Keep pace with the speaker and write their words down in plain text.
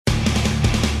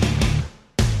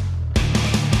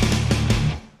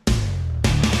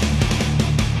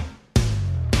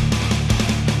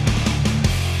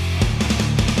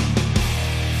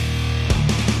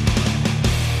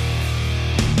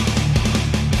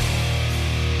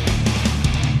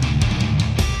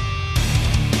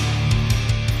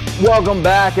Welcome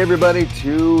back, everybody,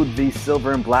 to the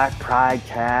Silver and Black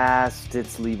Pridecast.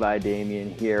 It's Levi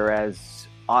Damien here. As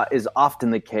is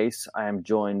often the case, I am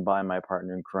joined by my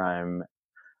partner in crime,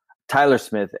 Tyler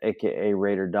Smith, a.k.a.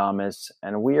 Raider Damas,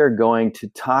 and we are going to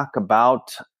talk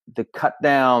about the cut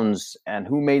downs and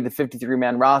who made the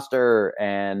 53-man roster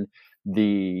and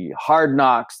the Hard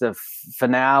Knocks, the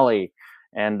finale,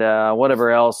 and whatever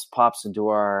else pops into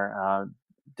our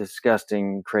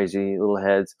disgusting, crazy little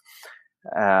heads.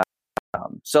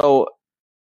 So,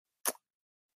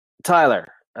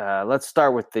 Tyler, let's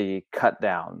start with the cut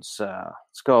downs.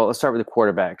 Let's start with the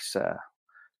quarterbacks.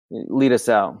 Lead us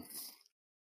out.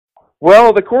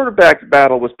 Well, the quarterback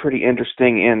battle was pretty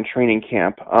interesting in training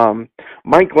camp.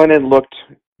 Mike Glennon looked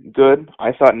good.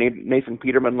 I thought Nathan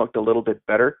Peterman looked a little bit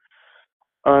better.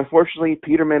 Unfortunately,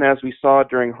 Peterman, as we saw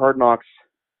during Hard Knocks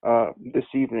this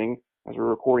evening, as we're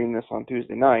recording this on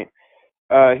Tuesday night,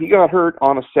 he got hurt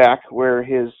on a sack where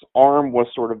his arm was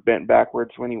sort of bent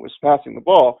backwards when he was passing the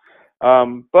ball.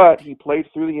 But he played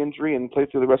through the injury and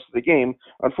played through the rest of the game.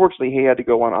 Unfortunately, he had to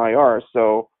go on IR,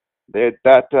 so that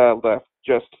left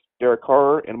just Derek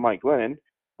Carr and Mike Glennon,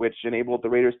 which enabled the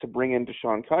Raiders to bring in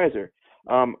DeShone Kizer.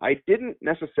 I didn't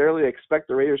necessarily expect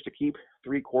the Raiders to keep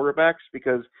three quarterbacks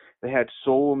because they had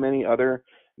so many other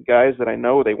guys that I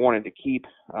know they wanted to keep.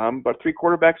 But three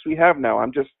quarterbacks we have now.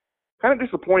 I'm just kind of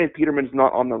disappointed Peterman's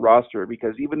not on the roster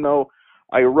because even though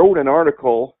I wrote an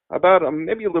article about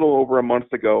maybe a little over a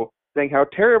month ago saying how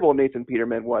terrible Nathan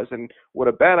Peterman was and what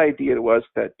a bad idea it was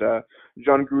that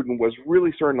John Gruden was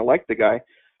really starting to like the guy,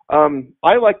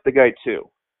 I like the guy too.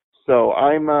 So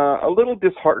I'm a little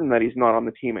disheartened that he's not on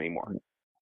the team anymore.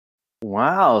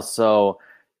 Wow, so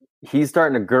he's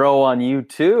starting to grow on you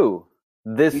too.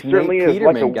 This Nate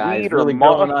Peterman like guy is really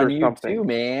growing on you too,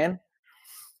 man.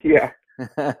 Yeah.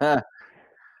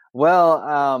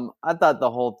 Well, I thought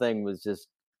the whole thing was just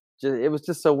it was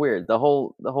just so weird. The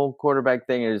whole quarterback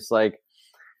thing is like,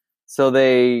 so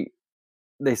they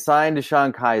signed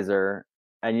DeShone Kizer,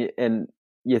 and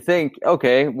you think,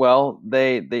 okay, well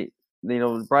they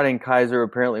brought in Kizer.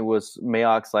 Apparently was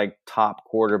Mayock's like top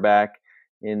quarterback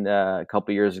in a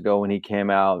couple years ago when he came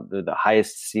out, the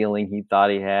highest ceiling he thought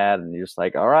he had, and you're just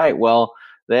like, all right, well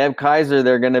they have Kizer,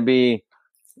 they're going to be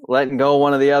letting go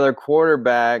one of the other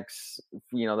quarterbacks.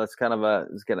 That's kind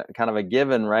of a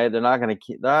given, right? They're not going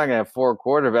to have four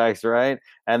quarterbacks, right?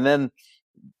 And then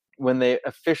when they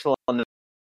official on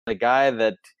the guy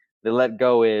that they let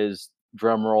go is,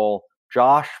 drum roll,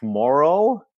 Josh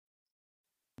Morrow,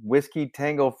 Whiskey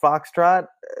Tango Foxtrot.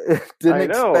 Didn't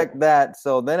expect that.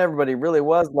 So then everybody really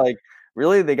was like,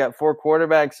 really? They got four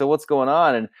quarterbacks? So what's going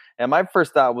on? And my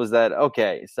first thought was that,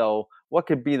 okay, so what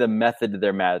could be the method to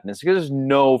their madness? Because there's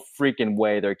no freaking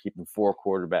way they're keeping four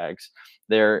quarterbacks.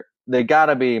 They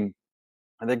gotta be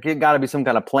some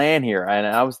kind of plan here. And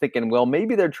I was thinking, well,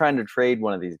 maybe they're trying to trade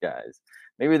one of these guys.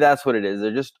 Maybe that's what it is.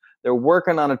 They're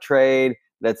working on a trade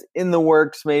that's in the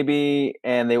works, maybe,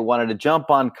 and they wanted to jump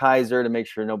on Kizer to make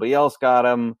sure nobody else got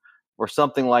him or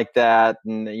something like that.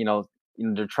 And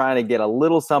they're trying to get a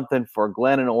little something for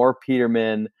Glennon or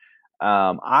Peterman.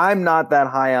 I'm not that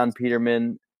high on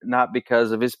Peterman, not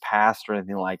because of his past or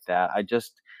anything like that.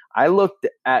 I looked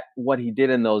at what he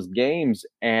did in those games,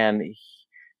 and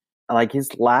like his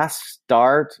last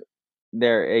start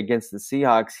there against the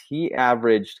Seahawks, he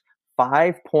averaged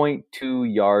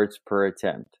 5.2 yards per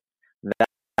attempt.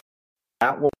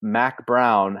 That what Mac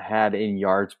Brown had in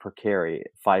yards per carry,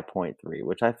 5.3,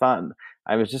 which I found.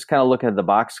 I was just kind of looking at the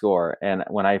box score, and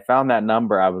when I found that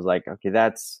number, I was like, okay,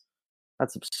 that's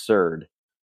absurd.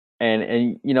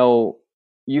 And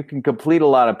you can complete a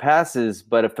lot of passes,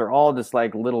 but if they're all just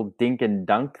like little dink and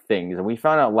dunk things, and we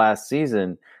found out last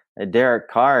season that Derek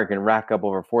Carr can rack up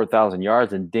over 4,000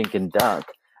 yards and dink and dunk,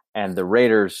 and the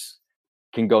Raiders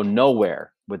can go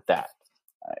nowhere with that.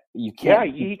 You can't.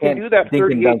 Yeah, he can do that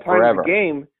 38 times a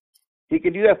game. He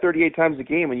can do that 38 times a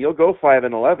game, and you'll go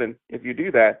 5-11 if you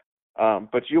do that.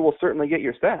 But you will certainly get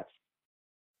your stats.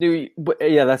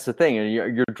 Yeah, that's the thing.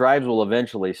 Your drives will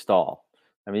eventually stall.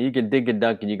 I mean, you can dink and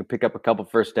dunk, and you can pick up a couple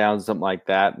first downs, something like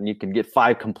that, and you can get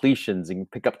 5 completions and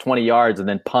pick up 20 yards and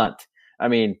then punt. I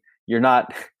mean, you're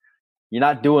not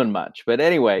doing much. But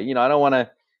anyway, I don't want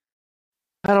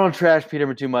to trash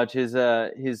Peterman too much.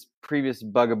 His previous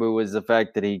bugaboo was the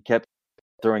fact that he kept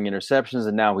throwing interceptions,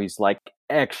 and now he's like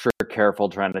extra careful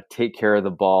trying to take care of the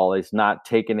ball. He's not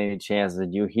taking any chances.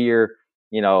 And you hear,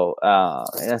 and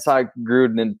I saw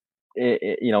Gruden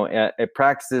at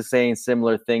practices saying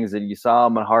similar things that you saw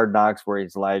him on Hard Knocks, where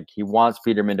he's like, he wants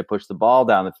Peterman to push the ball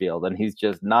down the field, and he's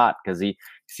just not, because he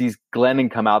sees Glennon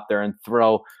come out there and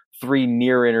throw 3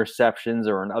 near interceptions,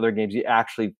 or in other games he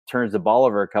actually turns the ball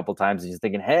over a couple times, and he's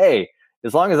thinking, hey,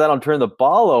 as long as I don't turn the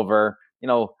ball over,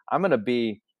 I'm going to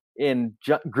be in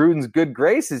Gruden's good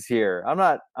graces here.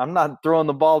 I'm not throwing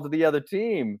the ball to the other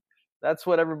team. That's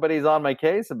what everybody's on my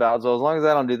case about. So as long as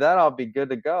I don't do that, I'll be good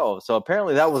to go. So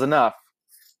apparently that was enough.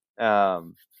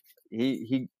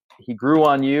 He grew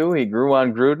on you. He grew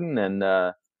on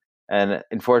Gruden, and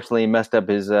unfortunately he messed up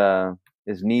his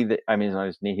knee. Not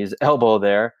his knee, his elbow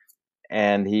there,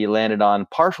 and he landed on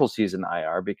partial season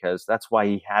IR because that's why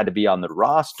he had to be on the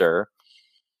roster.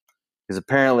 Because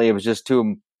apparently it was just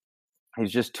too.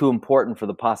 He's just too important for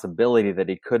the possibility that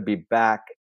he could be back.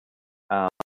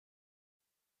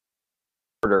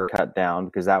 Cut down,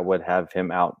 because that would have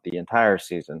him out the entire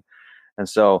season. And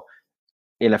so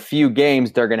in a few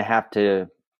games they're going to have to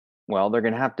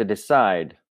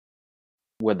decide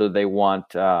whether they want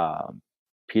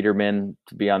Peterman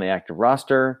to be on the active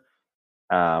roster,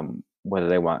 whether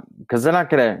they want, because they're not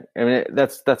going to,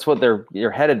 that's what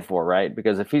you're headed for, right?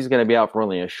 Because if he's going to be out for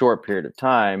only a short period of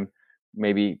time,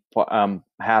 maybe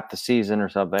half the season or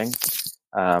something,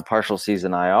 partial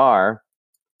season IR,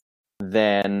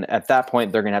 then at that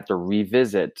point they're going to have to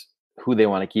revisit who they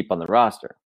want to keep on the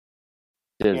roster.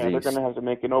 They're going to have to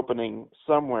make an opening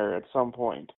somewhere at some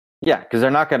point. Yeah, because they're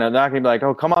not going to be like,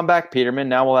 oh, come on back, Peterman.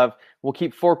 Now we'll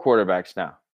keep 4 quarterbacks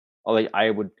now.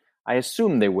 I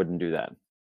assume they wouldn't do that.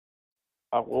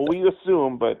 Well, we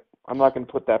assume, but I'm not going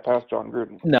to put that past John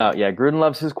Gruden. No, yeah, Gruden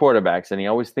loves his quarterbacks, and he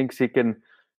always thinks he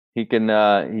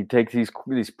takes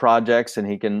these projects and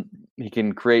he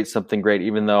can create something great,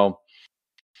 even though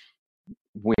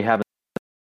we haven't.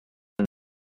 I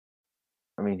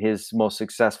mean, his most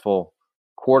successful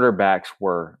quarterbacks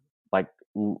were like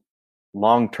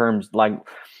long-term, like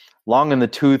long in the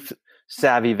tooth,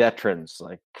 savvy veterans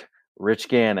like Rich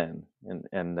Gannon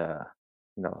and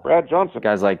Brad Johnson,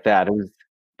 guys like that. It was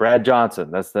Brad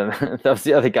Johnson. That's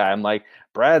the other guy. I'm like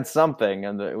Brad something,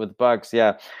 and with Bucks,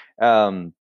 yeah.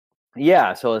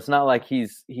 Yeah, so it's not like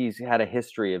he's had a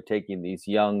history of taking these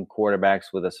young quarterbacks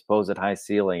with a supposed high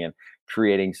ceiling and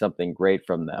creating something great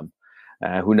from them.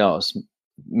 Who knows?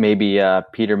 Maybe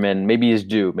Peterman, maybe he's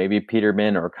due. Maybe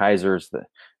Peterman or Kaiser's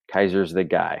the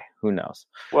guy. Who knows?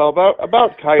 Well,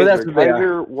 about Kaiser,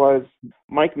 Kaiser was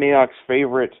Mike Mayock's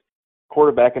favorite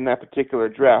quarterback in that particular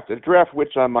draft. A draft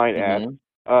which, I might add,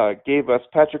 gave us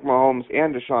Patrick Mahomes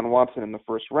and Deshaun Watson in the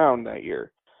first round that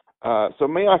year. So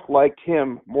Mayock liked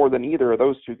him more than either of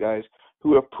those two guys,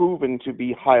 who have proven to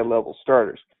be high-level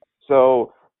starters.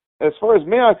 So as far as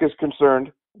Mayock is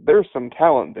concerned, there's some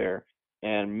talent there,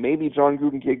 and maybe John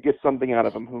Gruden can get something out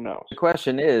of him. Who knows? The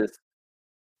question is,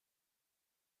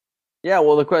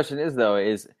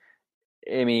 though,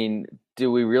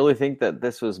 do we really think that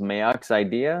this was Mayock's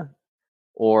idea,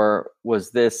 or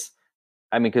was this?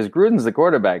 I mean, because Gruden's the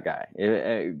quarterback guy.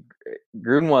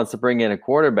 Gruden wants to bring in a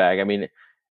quarterback. I mean.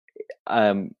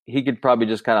 He could probably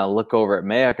just kind of look over at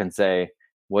Mayock and say,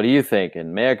 what do you think?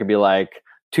 And Mayock could be like,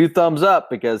 2 thumbs up,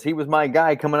 because he was my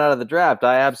guy coming out of the draft.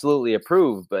 I absolutely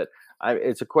approve. But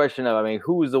it's a question of,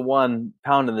 who was the one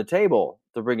pounding the table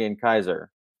to bring in Kaiser?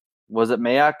 Was it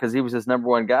Mayock because he was his number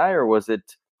one guy, or was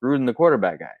it Gruden, the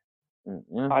quarterback guy?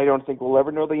 Mm-hmm. I don't think we'll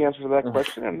ever know the answer to that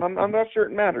question, and I'm not sure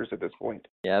it matters at this point.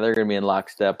 Yeah, they're going to be in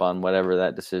lockstep on whatever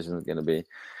that decision is going to be.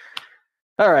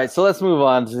 All right, so let's move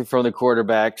on from the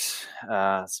quarterbacks.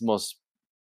 It's the most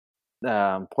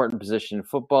important position in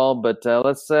football, but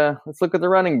let's look at the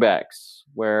running backs,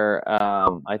 where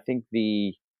I think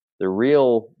the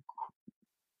real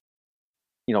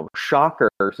shocker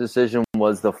decision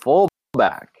was the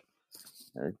fullback,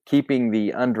 keeping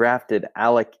the undrafted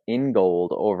Alec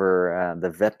Ingold over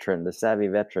the savvy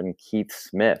veteran Keith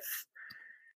Smith.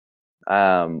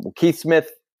 Keith Smith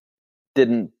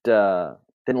didn't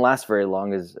last very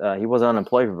long, as he wasn't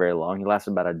unemployed for very long. He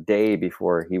lasted about a day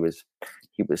before he was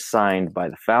signed by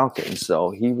the Falcons.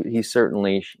 So he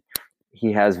certainly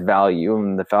has value,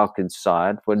 and the Falcons saw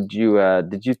it. What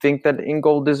did you think that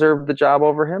Ingold deserved the job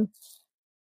over him?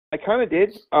 I kind of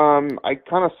did. I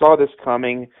kind of saw this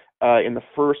coming in the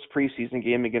first preseason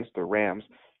game against the Rams.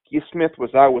 Keith Smith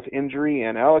was out with injury,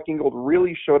 and Alec Ingold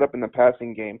really showed up in the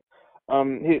passing game.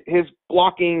 His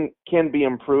blocking can be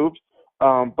improved.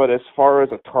 But as far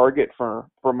as a target for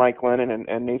Mike Glennon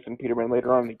and Nathan Peterman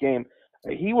later on in the game,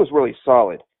 he was really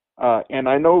solid. And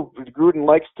I know Gruden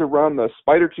likes to run the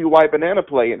spider 2 wide banana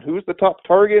play. And who's the top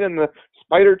target in the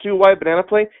spider 2 wide banana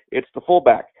play? It's the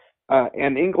fullback.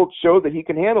 And Ingold showed that he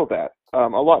can handle that a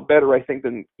lot better, I think,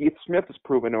 than Keith Smith has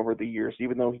proven over the years,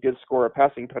 even though he did score a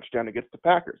passing touchdown against the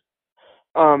Packers.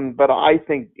 But I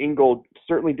think Ingold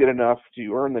certainly did enough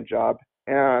to earn the job.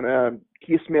 And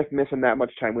Keith Smith missing that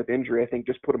much time with injury, I think,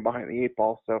 just put him behind the 8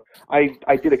 ball. So I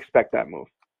did expect that move.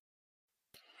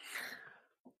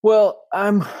 Well,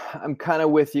 I'm kind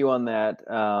of with you on that.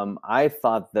 I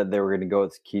thought that they were going to go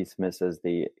with Keith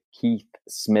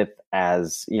Smith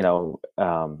as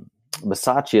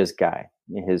Bisaccia's guy,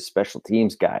 his special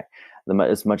teams guy,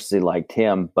 as much as he liked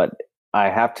him. But I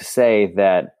have to say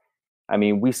that, I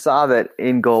mean, we saw that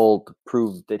Ingold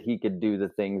proved that he could do the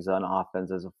things on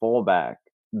offense as a fullback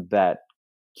that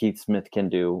Keith Smith can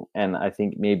do, and I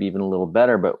think maybe even a little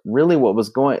better. But really, what was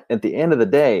going at the end of the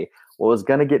day, what was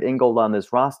going to get Ingold on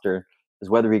this roster is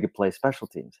whether he could play special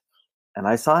teams. And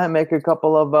I saw him make a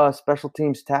couple of special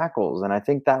teams tackles, and I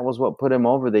think that was what put him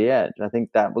over the edge. I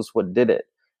think that was what did it.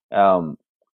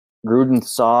 Gruden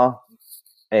saw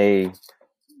a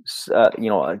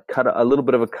little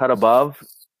bit of a cut above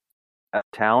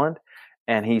talent,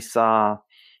 and he saw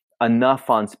enough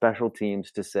on special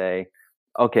teams to say,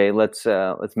 okay, let's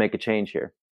make a change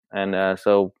here. And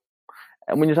so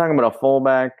when you're talking about a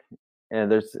fullback,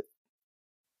 and it's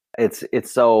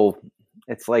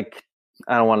like,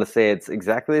 I don't want to say it's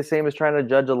exactly the same as trying to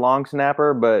judge a long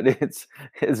snapper, but it's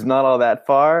not all that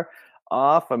far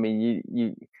off. I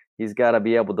mean, he's got to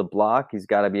be able to block, he's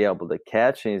got to be able to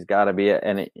catch, and he's got to be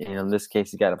in this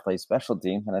case he's got to play special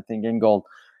teams, and I think Ingold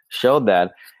showed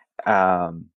that.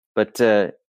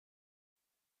 But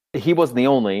he wasn't the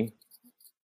only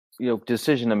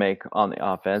decision to make on the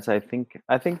offense. I think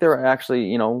there were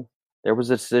actually there was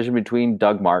a decision between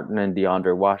Doug Martin and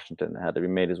DeAndre Washington that had to be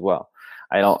made as well.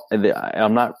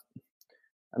 I'm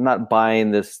not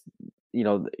buying this,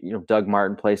 Doug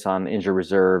Martin place on injured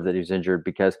reserve, that he was injured,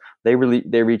 because they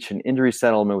reached an injury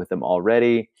settlement with him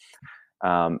already.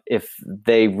 If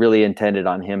they really intended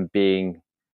on him being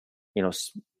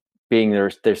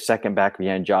their second back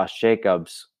behind Josh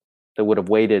Jacobs, they would have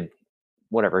waited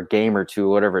a game or two,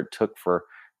 whatever it took for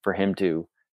him to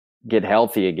get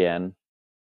healthy again.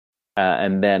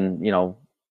 And then,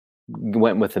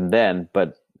 went with him then.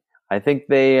 But I think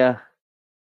they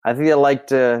liked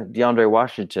DeAndre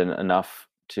Washington enough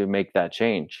to make that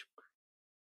change.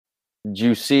 Did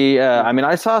you see? I mean,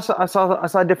 I saw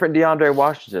a different DeAndre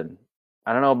Washington.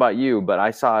 I don't know about you, but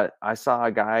I saw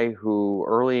a guy who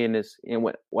early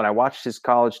when I watched his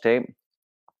college tape,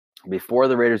 before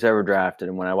the Raiders ever drafted,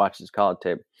 and when I watched his college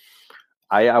tape,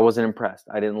 I wasn't impressed.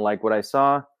 I didn't like what I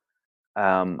saw.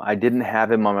 I didn't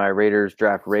have him on my Raiders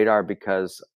draft radar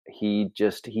because he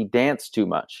danced too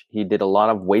much. He did a lot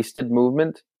of wasted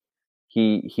movement.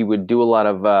 He would do a lot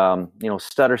of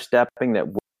stutter stepping that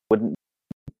wouldn't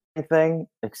do anything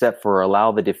except for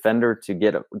allow the defender to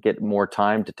get more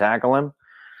time to tackle him.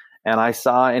 And I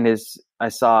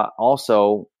saw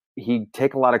also he'd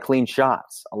take a lot of clean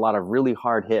shots, a lot of really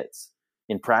hard hits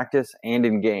in practice and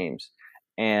in games.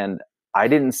 And I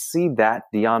didn't see that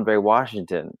DeAndre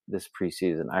Washington this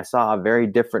preseason. I saw a very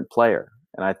different player,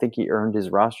 and I think he earned his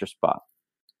roster spot.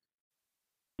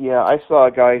 Yeah, I saw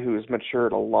a guy who has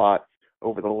matured a lot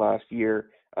over the last year.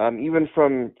 Even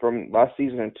from last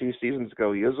season and 2 seasons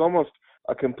ago, he was almost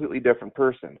a completely different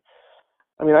person.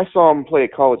 I mean, I saw him play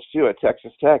at college too at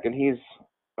Texas Tech, and he's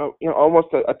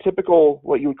almost a typical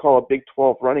what you would call a Big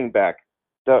 12 running back.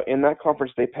 In that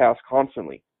conference, they pass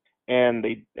constantly. And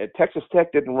Texas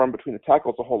Tech didn't run between the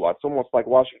tackles a whole lot. It's almost like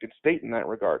Washington State in that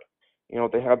regard.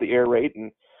 They have the air raid,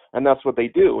 and that's what they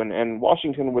do. And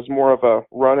Washington was more of a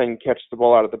run and catch the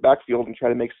ball out of the backfield and try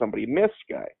to make somebody miss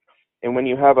guy. And when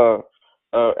you have a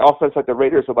offense like the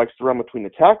Raiders that likes to run between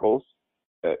the tackles,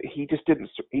 he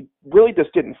really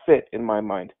just didn't fit in my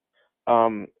mind.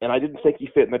 And I didn't think he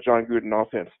fit in the John Gruden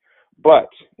offense. But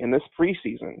in this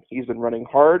preseason, he's been running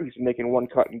hard. He's been making one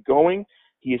cut and going.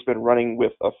 He has been running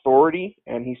with authority,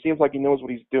 and he seems like he knows what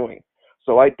he's doing.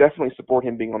 So I definitely support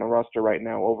him being on the roster right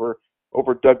now over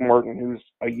Doug Martin, who's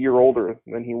a year older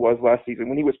than he was last season,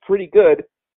 when he was pretty good,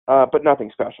 but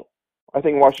nothing special. I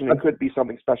think Washington could be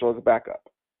something special as a backup.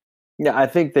 Yeah, I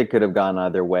think they could have gone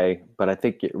either way, but I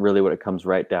think really what it comes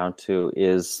right down to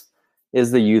is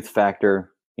the youth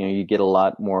factor. You get a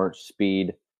lot more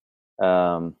speed.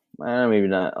 Maybe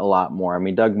not a lot more. I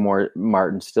mean, Doug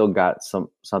Martin still got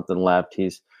something left.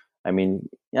 He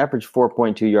averaged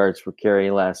 4.2 yards per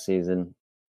carry last season.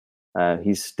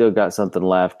 He's still got something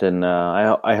left, and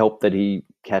I hope that he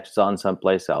catches on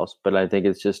someplace else. But I think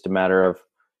it's just a matter of,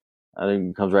 I think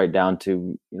it comes right down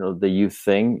to the youth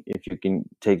thing. If you can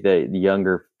take the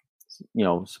younger,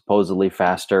 supposedly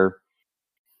faster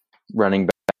running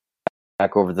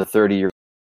back over the 30-year,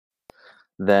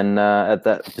 then at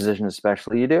that position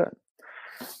especially, you do it.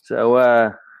 So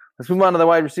let's move on to the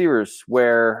wide receivers,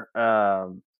 where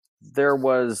there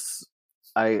was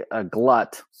a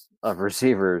glut of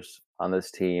receivers on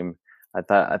this team. I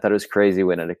thought it was crazy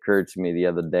when it occurred to me the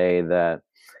other day that,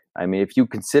 I mean, if you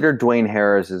consider Dwayne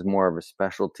Harris as more of a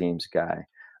special teams guy,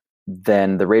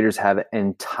 then the Raiders have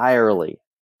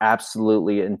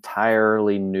absolutely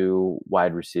entirely new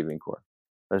wide receiving core.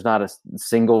 There's not a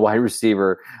single wide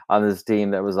receiver on this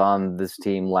team that was on this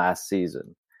team last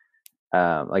season.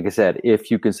 Like I said,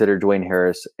 if you consider Dwayne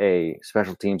Harris a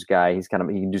special teams guy, he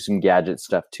can do some gadget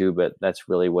stuff too, but that's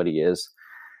really what he is.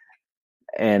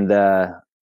 And there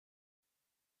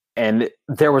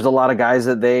was a lot of guys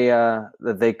that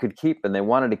they could keep and they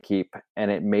wanted to keep,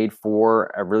 and it made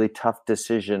for a really tough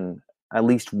decision. At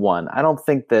least one. I don't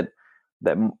think that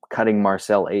cutting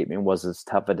Marcell Ateman was as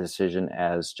tough a decision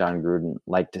as John Gruden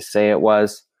liked to say it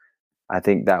was. I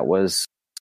think that was.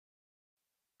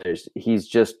 He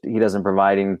doesn't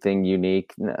provide anything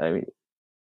unique to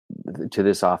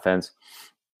this offense.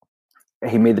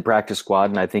 He made the practice squad,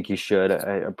 and I think he should.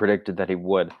 I predicted that he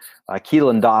would.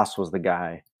 Keelan Doss was the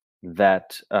guy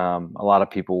that a lot of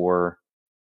people were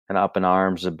kind of up in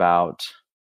arms about.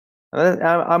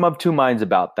 I'm of two minds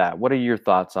about that. What are your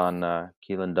thoughts on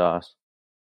Keelan Doss?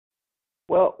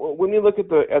 Well, when you look at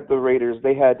the Raiders,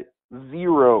 they had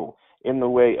zero in the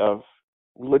way of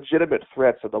legitimate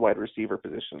threats at the wide receiver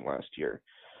position last year.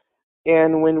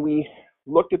 And when we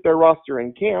looked at their roster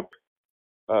in camp,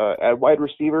 at wide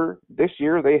receiver this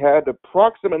year, they had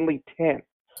approximately 10.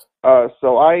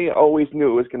 So I always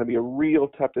knew it was going to be a real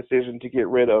tough decision to get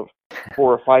rid of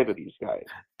 4 or 5 of these guys.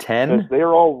 10? Because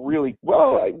they're all really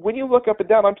well. When you look up and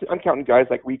down, I'm counting guys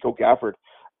like Rico Gafford,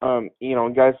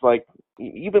 and guys like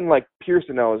even like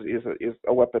Pearson now is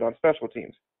a weapon on special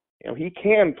teams. He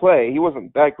can play. He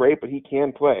wasn't that great, but he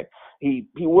can play. He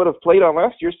would have played on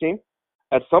last year's team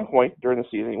at some point during the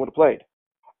season. He would have played.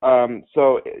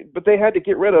 But they had to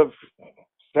get rid of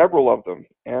several of them,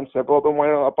 and several of them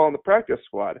went up on the practice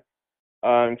squad.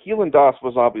 Keelan Doss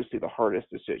was obviously the hardest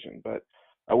decision, but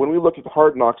when we look at the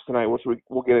Hard Knocks tonight, which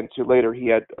we'll get into later, he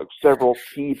had several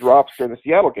key drops during the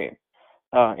Seattle game,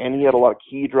 and he had a lot of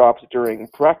key drops during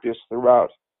practice throughout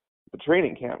the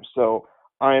training camp. So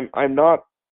I'm not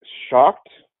shocked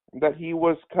that he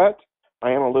was cut.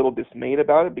 I am a little dismayed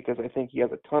about it because I think he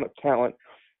has a ton of talent.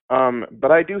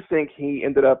 But I do think he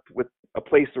ended up with a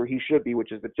place where he should be,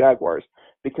 which is the Jaguars,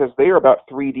 because they are about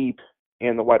 3 deep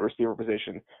in the wide receiver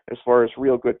position as far as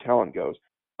real good talent goes.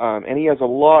 And he has a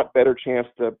lot better chance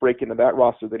to break into that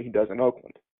roster than he does in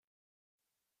Oakland.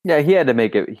 Yeah, he had to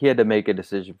make a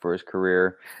decision for his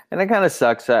career, and it kind of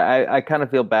sucks. I kind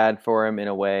of feel bad for him in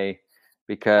a way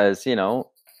because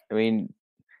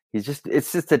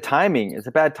it's just a timing. It's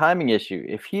a bad timing issue.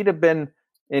 If he'd have been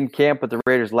in camp with the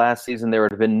Raiders last season, there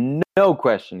would have been no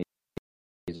question.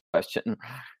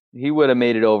 He would have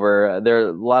made it over. There are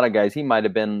a lot of guys. He might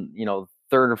have been,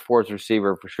 third or fourth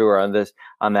receiver for sure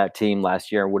on that team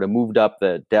last year, and would have moved up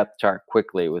the depth chart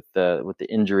quickly with the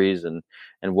injuries and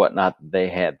whatnot they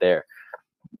had there.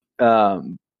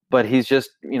 But he's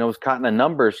just was caught in a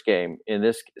numbers game in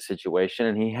this situation,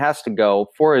 and he has to go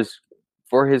for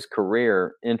his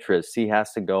career interests. He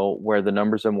has to go where the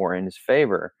numbers are more in his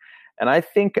favor. And I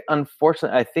think,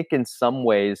 unfortunately, in some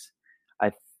ways,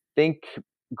 I think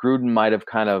Gruden might have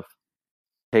kind of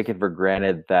taken for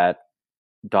granted that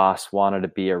Doss wanted to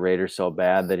be a Raider so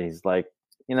bad that he's like,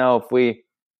 if we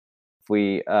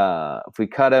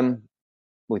cut him,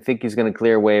 we think he's going to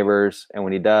clear waivers, and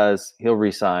when he does, he'll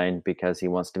resign because he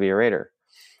wants to be a Raider.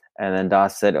 And then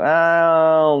Doss said,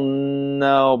 "Well,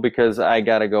 no, because I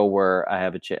got to go where I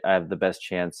have I have the best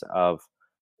chance of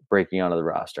breaking onto the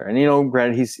roster." And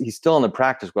granted, he's still in the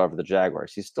practice squad for the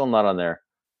Jaguars. He's still not on there.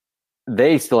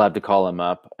 They still have to call him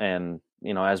up, and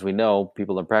as we know,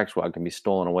 people in practice squad can be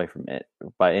stolen away from it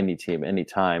by any team,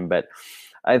 anytime. But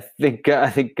I think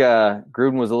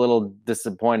Gruden was a little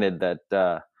disappointed that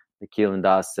Keelan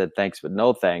Doss said thanks, but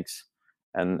no thanks,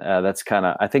 and that's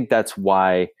I think that's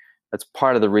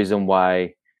part of the reason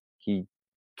why he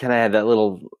kind of had a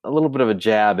little bit of a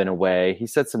jab in a way. He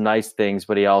said some nice things,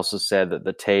 but he also said that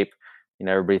the tape,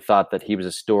 everybody thought that he was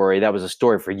a story. That was a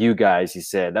story for you guys, he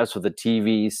said. That's what the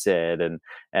TV said, and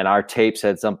our tape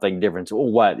said something different. So,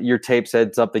 what? Your tape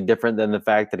said something different than the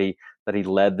fact that he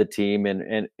led the team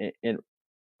in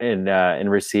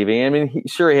receiving. I mean, he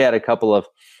had a couple of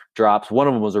drops. One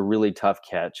of them was a really tough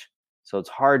catch, so it's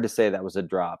hard to say that was a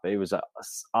drop. It was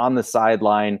on the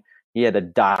sideline. He had to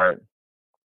dive.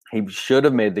 He should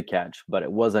have made the catch, but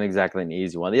it wasn't exactly an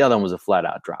easy one. The other one was a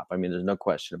flat-out drop. I mean, there's no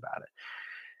question about it.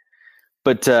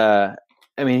 But,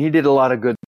 he did a lot of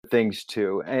good things,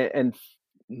 too. And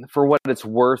for what it's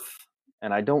worth,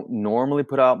 and I don't normally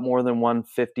put out more than one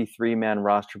 53-man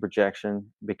roster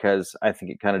projection because I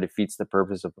think it kind of defeats the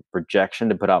purpose of a projection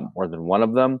to put out more than one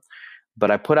of them.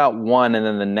 But I put out one, and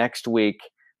then the next week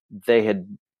there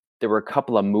were a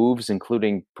couple of moves,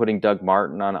 including putting Doug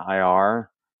Martin on IR,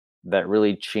 that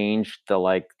really changed the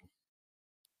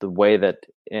way that,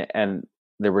 and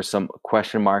there were some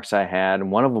question marks I had.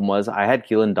 And one of them was I had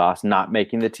Keelan Doss not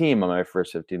making the team on my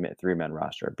first 53-man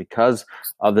roster because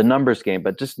of the numbers game,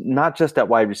 but just not just at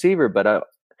wide receiver, but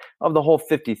of the whole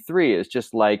 53 is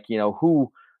just like,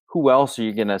 who else are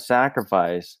you going to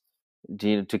sacrifice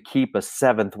to keep a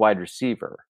seventh wide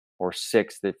receiver, or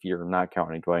sixth if you're not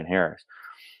counting Dwayne Harris?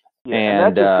 Yeah,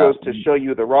 and that just goes to show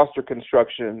you the roster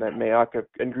construction that Mayock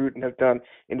and Gruden have done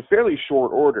in fairly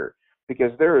short order,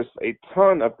 because there's a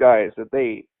ton of guys that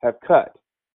they have cut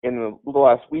in the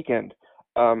last weekend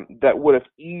that would have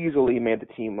easily made the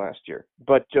team last year,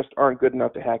 but just aren't good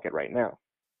enough to hack it right now.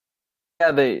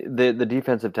 Yeah, the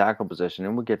defensive tackle position,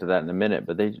 and we'll get to that in a minute.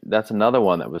 But that's another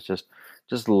one that was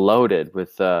just loaded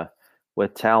with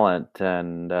talent,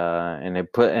 and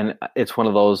it's one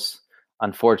of those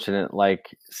unfortunate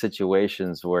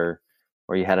situations where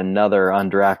you had another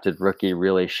undrafted rookie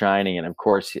really shining, and of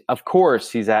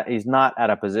course he's not at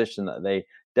a position that they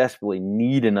desperately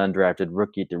need an undrafted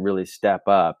rookie to really step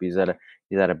up. He's at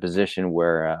a position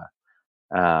where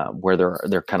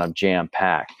they're kind of jam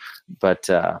packed. But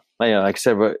like I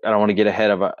said, I don't want to get ahead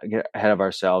of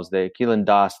ourselves. The Keelan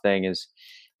Doss thing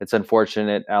it's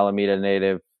unfortunate. Alameda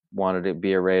native, wanted to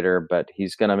be a Raider, but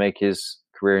he's going to make his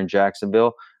career in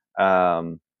Jacksonville.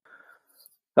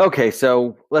 Okay,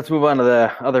 so let's move on to the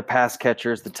other pass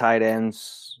catchers, the tight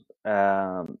ends.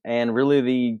 And really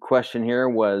the question here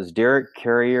was Derek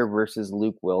Carrier versus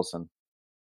Luke Wilson.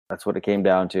 That's what it came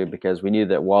down to, because we knew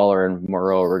that Waller and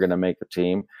Moreau were going to make the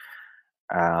team.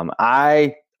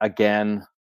 I, again,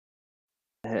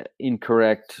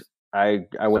 incorrect. I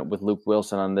went with Luke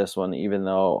Wilson on this one, even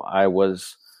though I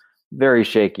was very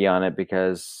shaky on it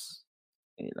because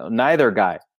neither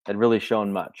guy had really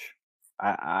shown much.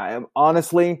 I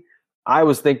honestly, I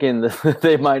was thinking that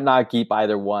they might not keep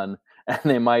either one, and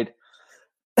they might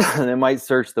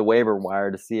search the waiver wire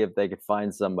to see if they could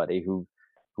find somebody who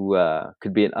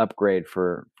could be an upgrade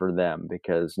for them,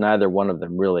 because neither one of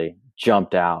them really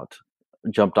jumped off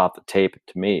the tape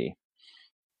to me.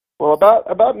 Well,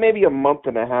 about maybe a month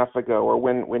and a half ago, or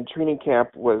when training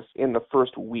camp was in the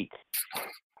first week,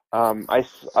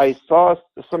 I saw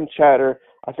some chatter,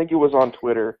 I think it was on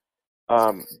Twitter,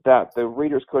 that the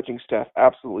Raiders coaching staff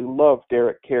absolutely loved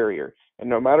Derek Carrier, and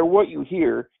no matter what you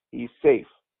hear, he's safe.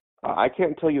 I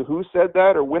can't tell you who said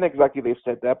that or when exactly they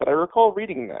said that, but I recall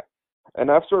reading that,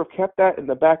 and I've sort of kept that in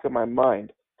the back of my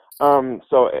mind.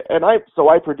 So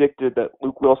I predicted that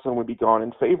Luke Wilson would be gone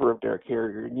in favor of Derek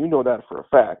Carrier, and you know that for a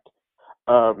fact.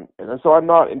 And so I'm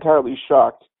not entirely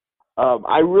shocked.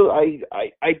 I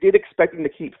did expect him to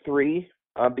keep three,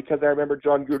 because I remember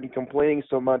John Gruden complaining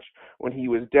so much when he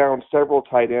was down several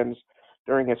tight ends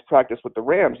during his practice with the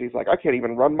Rams. He's like, I can't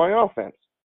even run my offense.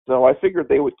 So I figured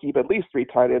they would keep at least three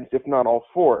tight ends, if not all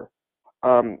four.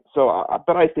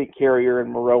 But I think Carrier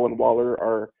and Moreau and Waller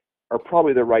are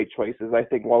probably the right choices. I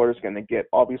think Waller's going to get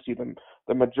obviously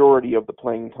the majority of the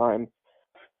playing time,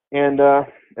 and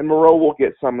Moreau will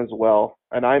get some as well.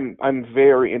 And I'm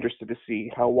very interested to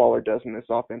see how Waller does in this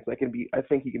offense. I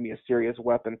think he can be a serious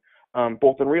weapon,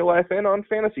 both in real life and on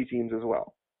fantasy teams as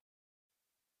well.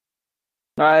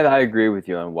 I agree with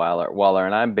you on Waller,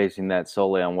 and I'm basing that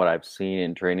solely on what I've seen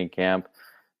in training camp.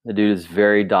 The dude is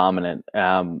very dominant.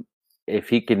 If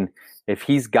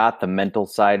he's got the mental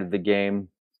side of the game,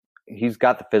 he's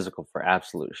got the physical for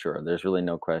absolute sure. There's really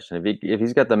no question. If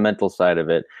he's got the mental side of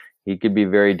it, he could be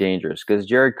very dangerous, because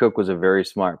Jared Cook was a very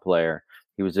smart player.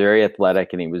 He was very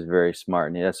athletic and he was very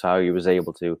smart, and that's how he was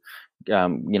able to,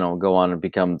 go on and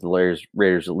become the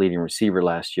Raiders' leading receiver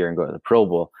last year and go to the Pro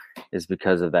Bowl, is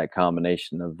because of that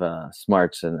combination of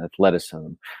smarts and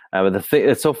athleticism. But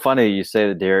it's so funny you say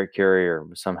that Derek Carrier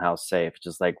was somehow safe.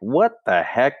 Just like, what the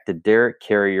heck did Derek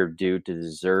Carrier do to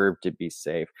deserve to be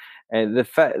safe? And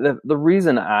the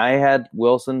reason I had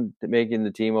Wilson making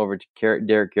the team over to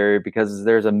Derek Carrier, because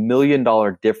there's $1 million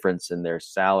difference in their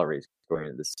salaries going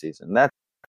into this season. That's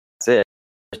it.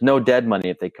 There's no dead money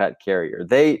if they cut Carrier.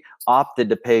 They opted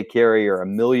to pay Carrier $1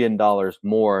 million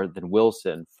more than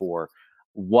Wilson for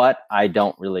what I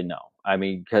don't really know. I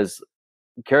mean, because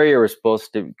Carrier was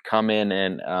supposed to come in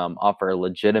and offer a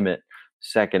legitimate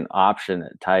second option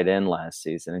at tight end last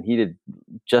season, and he did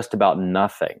just about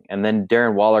nothing. And then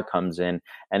Darren Waller comes in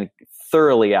and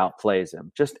thoroughly outplays him,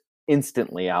 just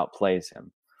instantly outplays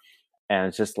him. And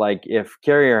it's just like, if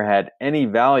Carrier had any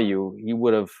value, he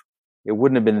would have it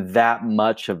wouldn't have been that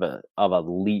much of a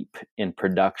leap in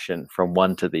production from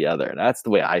one to the other. And that's the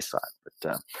way I saw it.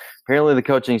 But apparently the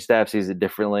coaching staff sees it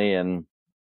differently, and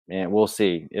we'll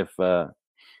see if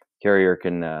Carrier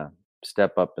can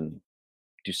step up and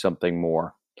do something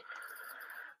more.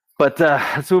 But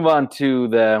let's move on to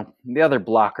the other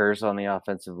blockers on the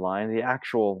offensive line, the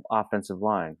actual offensive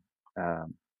line.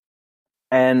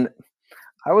 And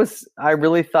I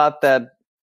really thought that,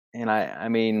 and I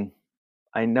mean,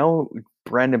 I know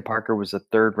Brandon Parker was a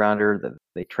third rounder that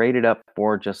they traded up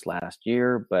for just last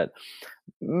year, but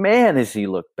man, has he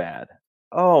looked bad.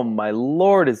 Oh my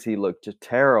Lord, has he looked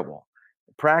terrible.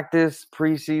 Practice,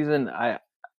 preseason,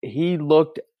 he has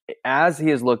looked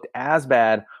as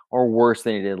bad or worse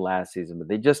than he did last season, but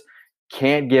they just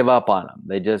can't give up on him.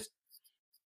 They just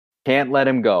can't let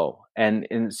him go.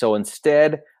 And so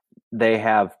instead, they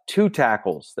have two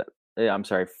tackles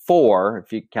four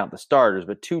if you count the starters,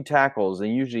 but two tackles.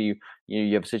 And usually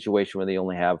you have a situation where they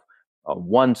only have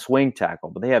one swing tackle,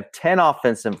 but they have 10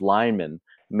 offensive linemen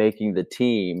making the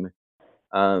team,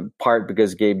 part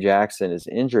because Gabe Jackson is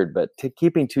injured, but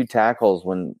keeping two tackles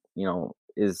when,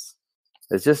 is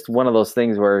just one of those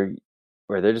things where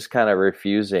they're just kind of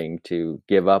refusing to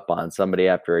give up on somebody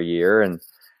after a year. And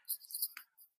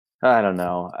I don't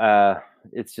know.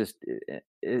 It's just,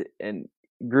 and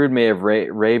Gruden may have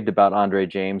raved about Andre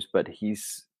James, but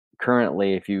he's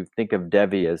currently, if you think of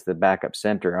Devy as the backup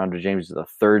center, Andre James is the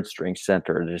third string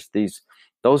center. Just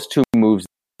those two moves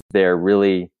there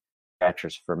really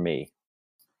catchers for me.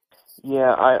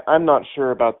 Yeah, I'm not sure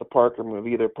about the Parker move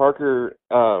either. Parker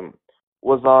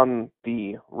was on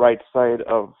the right side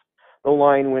of the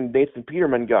line when Nathan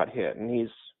Peterman got hit, and he's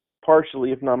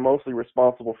partially, if not mostly,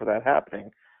 responsible for that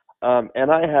happening.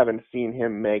 And I haven't seen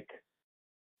him make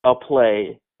a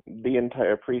play the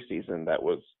entire preseason that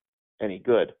was any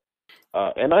good.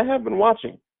 And I have been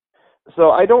watching.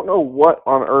 So I don't know what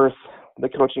on earth the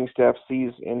coaching staff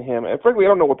sees in him. And frankly, I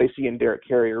don't know what they see in Derek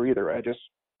Carrier either. I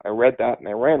read that and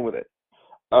I ran with it.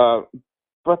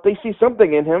 But they see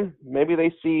something in him. Maybe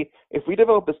they see, if we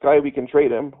develop this guy, we can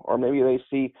trade him. Or maybe they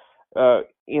see, if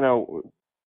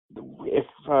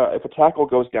a tackle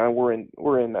goes down, we're in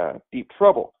deep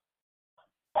trouble.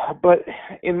 But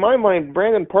in my mind,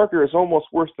 Brandon Parker is almost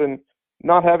worse than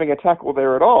not having a tackle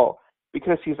there at all,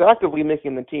 because he's actively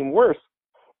making the team worse.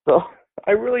 So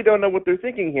I really don't know what they're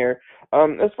thinking here.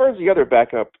 As far as the other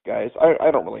backup guys,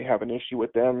 I don't really have an issue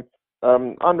with them.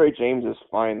 Andre James is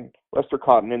fine. Lester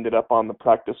Cotton ended up on the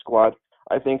practice squad.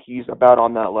 I think he's about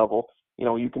on that level.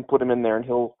 You can put him in there and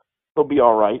he'll be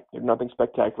all right. There's nothing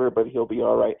spectacular, but he'll be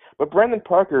all right. But Brandon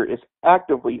Parker is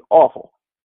actively awful.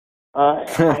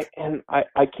 I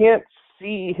can't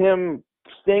see him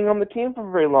staying on the team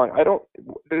for very long.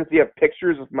 Does he have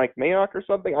pictures of Mike Mayock or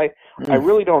something? I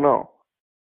really don't know.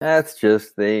 That's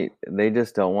just, they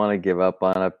just don't want to give up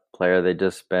on a player. They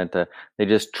just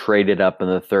traded up in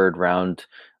the third round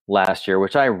last year,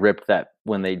 which I ripped that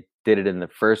when they did it in the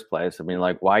first place. I mean,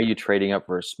 like, why are you trading up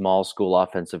for a small school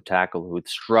offensive tackle who had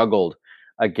struggled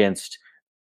against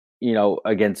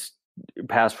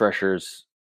pass rushers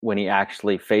when he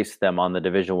actually faced them on the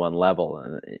Division I level?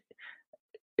 And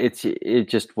it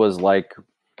just was like,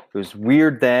 it was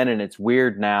weird then and it's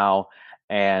weird now,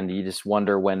 and you just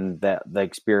wonder when the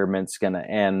experiment's going to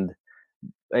end.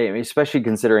 I mean, especially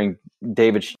considering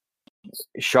David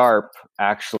Sharp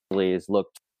actually has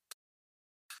looked,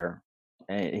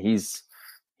 he's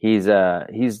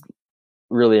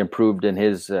really improved in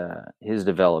his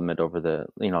development over the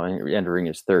entering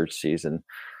his third season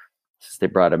since they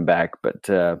brought him back. But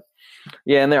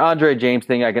and the Andre James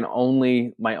thing,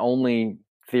 my only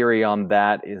theory on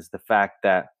that is the fact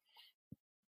that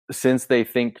since they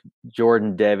think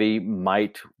Jordan Devy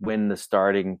might win the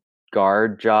starting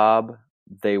guard job,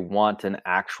 they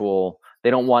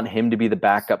don't want him to be the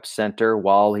backup center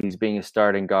while he's being a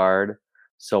starting guard.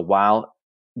 So while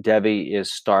Devy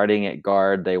is starting at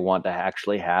guard, they want to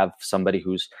actually have somebody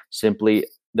who's simply,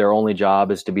 their only job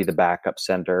is to be the backup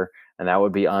center, and that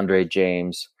would be Andre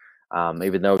James.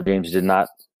 Even though James did not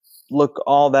look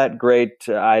all that great,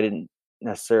 I didn't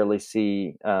necessarily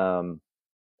see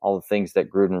all the things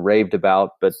that Gruden raved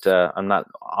about, but I'm not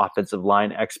an offensive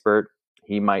line expert.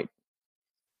 He's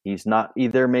not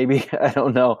either, maybe. I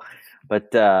don't know.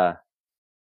 But that's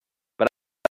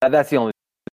the only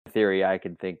theory I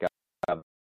can think of.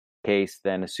 Case,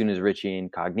 then as soon as Richie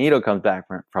Incognito comes back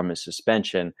from his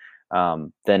suspension,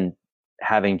 then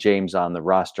having James on the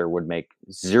roster would make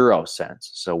zero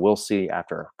sense. So we'll see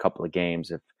after a couple of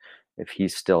games if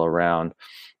he's still around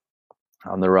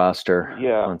on the roster.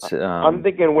 Yeah, I'm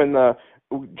thinking when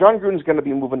John Gruden's going to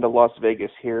be moving to Las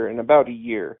Vegas here in about a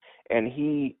year, and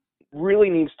he really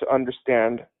needs to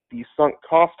understand the sunk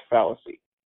cost fallacy,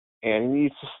 and he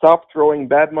needs to stop throwing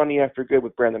bad money after good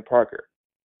with Brandon Parker.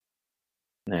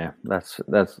 Yeah, that's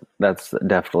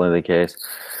definitely the case.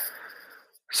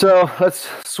 So let's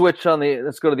go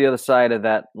to the other side of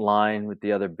that line with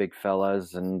the other big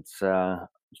fellas, and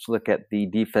let's look at the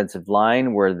defensive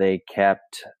line, where they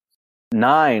kept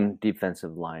 9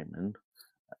 defensive linemen,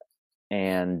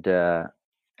 and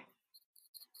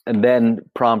then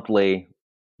promptly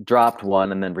dropped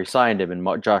one and then re-signed him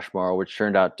in Josh Morrow, which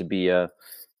turned out to be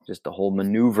just a whole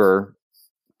maneuver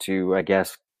to, I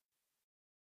guess,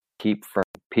 keep from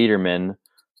Peterman.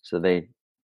 So they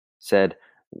said,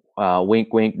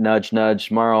 wink, wink, nudge, nudge,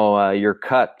 Morrow, you're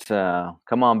cut.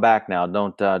 Come on back now.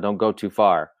 Don't go too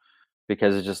far,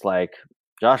 because it's just like,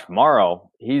 Josh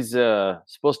Morrow, he's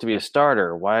supposed to be a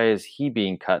starter. Why is he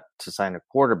being cut to sign a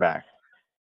quarterback?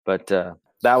 But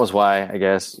that was why, I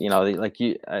guess,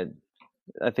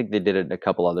 I think they did it in a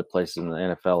couple other places in the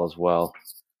NFL as well.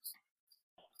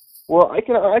 Well, I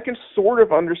can sort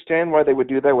of understand why they would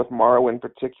do that with Morrow in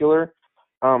particular,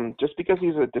 just because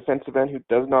he's a defensive end who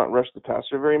does not rush the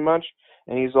passer very much,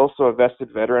 and he's also a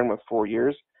vested veteran with 4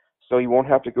 years, so he won't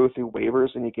have to go through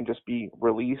waivers, and he can just be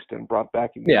released and brought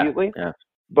back immediately. Yeah.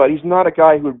 But he's not a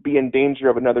guy who would be in danger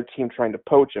of another team trying to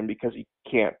poach him because he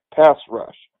can't pass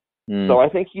rush. So I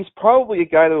think he's probably a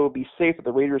guy that would be safe that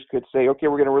the Raiders could say, okay,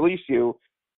 we're going to release you,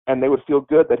 and they would feel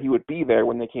good that he would be there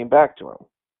when they came back to him.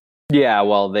 Yeah,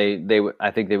 well,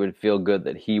 I think they would feel good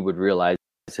that he would realize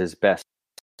his best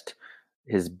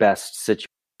situation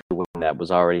that was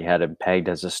already had him pegged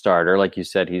as a starter. Like you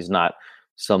said, he's not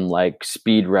some like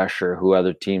speed rusher who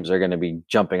other teams are going to be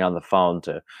jumping on the phone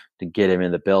to get him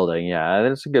in the building. Yeah,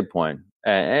 that's a good point.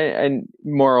 And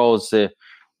Morrow's,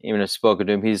 even have spoken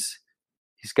to him, he's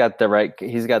got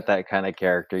that kind of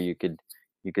character. You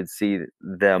could see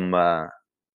them.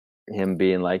 Him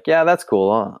being like, yeah, that's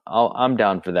cool. I'm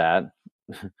down for that.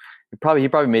 He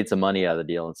probably made some money out of the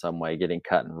deal in some way, getting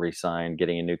cut and re-signed,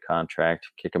 getting a new contract,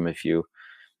 kick him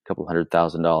couple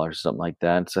 $100,000, something like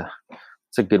that. It's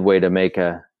a good way to make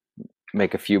a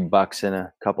few bucks in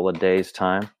a couple of days'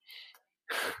 time.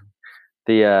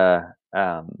 I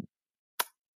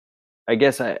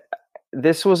guess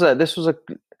this was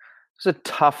a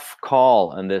tough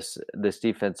call on this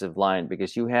defensive line,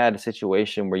 because you had a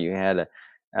situation where you had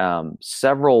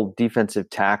several defensive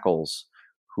tackles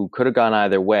who could have gone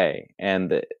either way,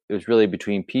 and it was really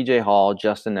between P.J. Hall,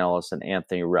 Justin Ellis, and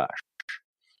Anthony Rush.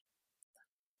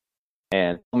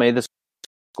 And made the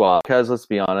squad because, let's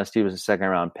be honest, he was a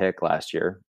second-round pick last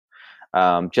year.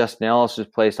 Justin Ellis was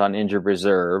placed on injured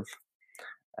reserve,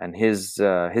 and his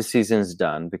season's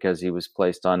done because he was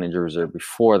placed on injured reserve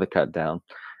before the cut down.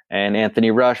 And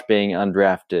Anthony Rush, being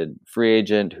undrafted free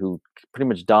agent who pretty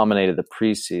much dominated the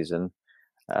preseason,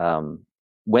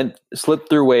 slipped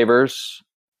through waivers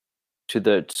to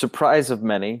the surprise of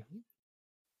many,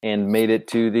 and made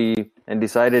it and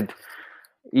decided,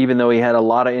 even though he had a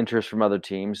lot of interest from other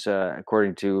teams,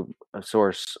 according to a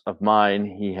source of mine,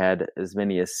 he had as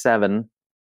many as 7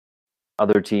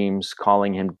 other teams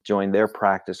calling him to join their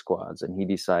practice squads, and he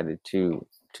decided to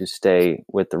stay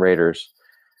with the Raiders.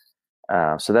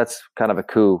 So that's kind of a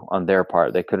coup on their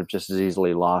part. They could have just as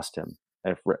easily lost him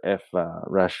if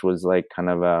Rush was like kind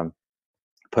of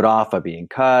put off by being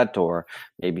cut, or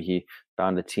maybe he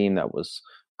found a team that was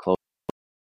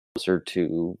closer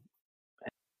to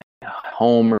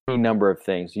home, or any number of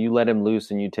things. You let him loose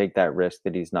and you take that risk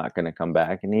that he's not going to come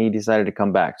back, and he decided to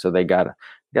come back. So they got a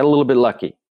little bit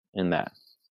lucky in that.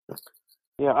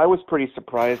 Yeah, I was pretty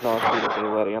surprised, honestly, that they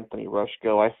let Anthony Rush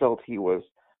go. I felt he was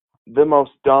the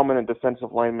most dominant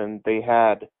defensive lineman they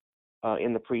had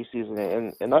in the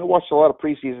preseason, and I watched a lot of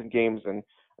preseason games, and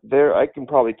there I can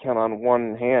probably count on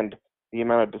one hand the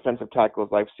amount of defensive tackles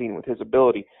I've seen with his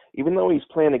ability. Even though he's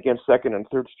playing against second and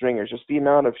third stringers, just the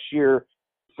amount of sheer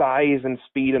size and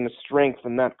speed and the strength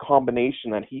and that combination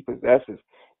that he possesses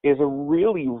is a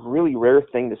really, really rare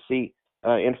thing to see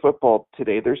in football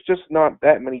today. There's just not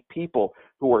that many people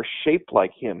who are shaped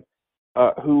like him,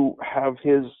 who have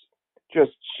his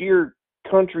just sheer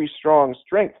country strong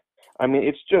strength. I mean,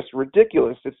 it's just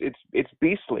ridiculous. It's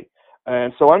beastly.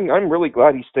 And so I'm really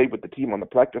glad he stayed with the team on the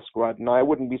practice squad, and I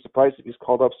wouldn't be surprised if he's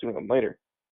called up sooner than later.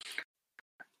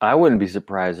 I wouldn't be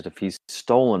surprised if he's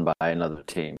stolen by another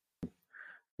team.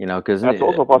 Because that's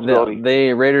also a possibility.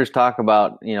 The Raiders talk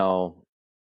about, well,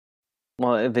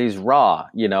 he's raw,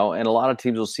 and a lot of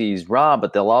teams will see he's raw,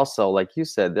 but they'll also, like you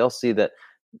said, they'll see that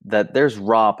there's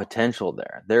raw potential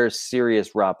there. There's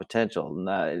serious raw potential.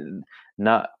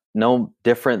 Not no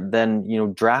different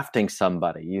than drafting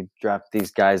somebody. You draft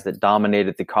these guys that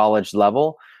dominated the college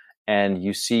level, and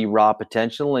you see raw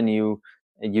potential, and you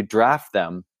draft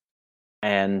them,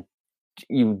 and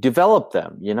you develop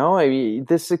them. I mean,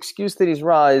 this excuse that he's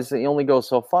raw is he only goes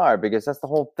so far, because that's the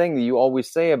whole thing that you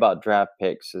always say about draft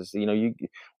picks is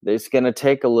it's going to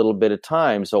take a little bit of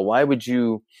time. So why would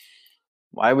you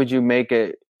make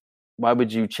it? Why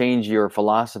would you change your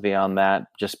philosophy on that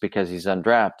just because he's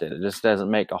undrafted? It just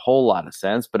doesn't make a whole lot of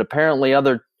sense. But apparently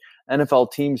other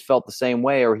NFL teams felt the same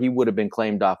way, or he would have been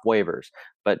claimed off waivers.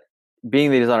 But being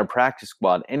that he's on a practice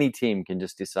squad, any team can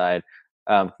just decide,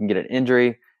 can get an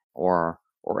injury or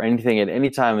anything at any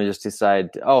time, and just decide,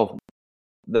 oh,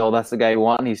 that's the guy you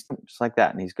want, and he's just like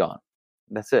that, and he's gone.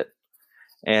 That's it.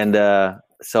 And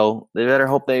so they better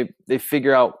hope they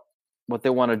figure out what they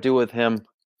want to do with him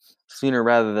sooner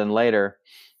rather than later,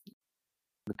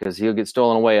 because he'll get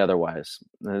stolen away otherwise.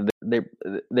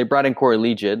 They brought in Corey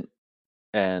Liuget,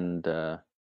 and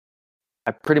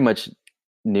I pretty much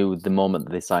knew the moment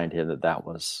that they signed him that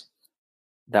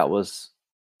was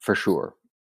for sure.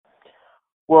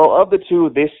 Well, of the two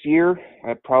this year,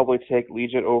 I'd probably take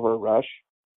Liuget over Rush,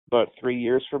 but 3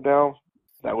 years from now,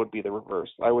 that would be the reverse.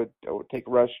 I would take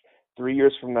Rush 3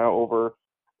 years from now over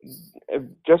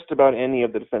just about any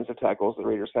of the defensive tackles the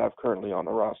Raiders have currently on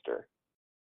the roster.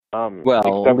 Well,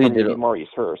 except for maybe Maurice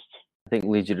Hurst. I think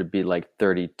Liuget would be like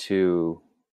 32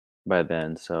 by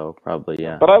then, so probably,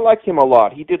 yeah. But I like him a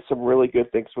lot. He did some really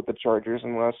good things with the Chargers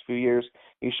in the last few years.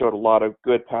 He showed a lot of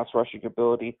good pass rushing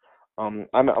ability. I'm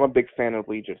a big fan of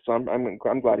Liuget, so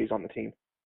I'm glad he's on the team.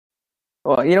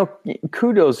 Well,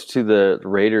 kudos to the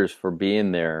Raiders for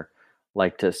being there,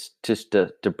 like to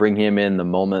bring him in the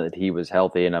moment that he was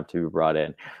healthy enough to be brought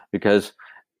in, because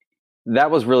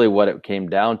that was really what it came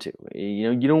down to.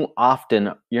 You're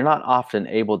not often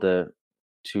able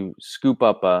to scoop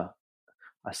up a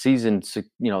seasoned,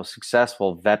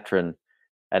 successful veteran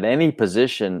at any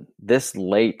position this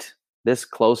late, this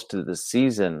close to the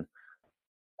season,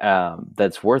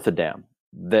 that's worth a damn.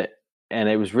 And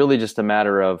it was really just a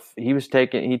matter of he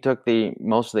took the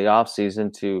most of the off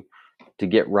season to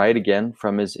get right again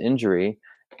from his injury,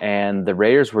 and the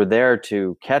Raiders were there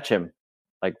to catch him,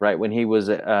 like right when he was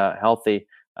healthy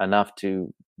enough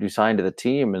to sign to the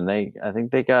team. And I think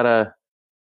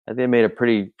they made a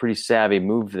pretty savvy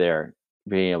move there,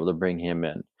 being able to bring him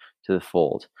in to the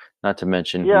fold. Not to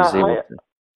mention he's able to.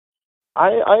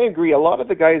 I agree. A lot of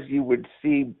the guys you would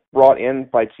see brought in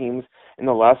by teams in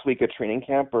the last week of training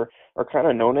camp are kind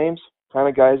of no-names, kind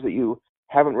of guys that you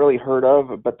haven't really heard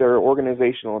of, but they're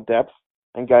organizational depth,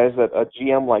 and guys that a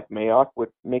GM like Mayock would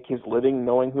make his living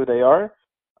knowing who they are.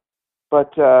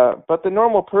 But the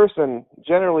normal person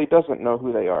generally doesn't know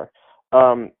who they are.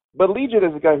 But Liuget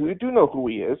is a guy who you do know who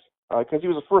he is, because he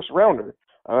was a first-rounder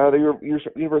at the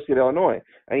University of Illinois,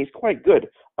 and he's quite good.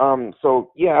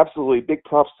 So, yeah, absolutely, big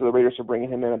props to the Raiders for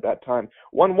bringing him in at that time.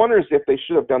 One wonders if they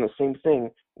should have done the same thing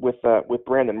with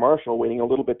Brandon Marshall, waiting a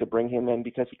little bit to bring him in,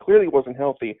 because he clearly wasn't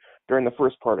healthy during the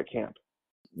first part of camp.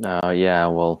 Yeah,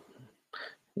 well,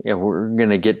 yeah, we're going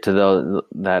to get to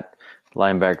that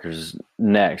linebackers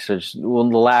next. So the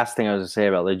last thing I was going to say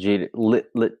about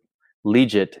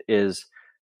Liuget is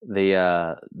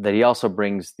that he also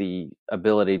brings the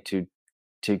ability to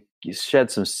shed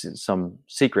some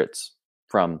secrets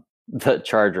from the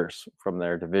Chargers, from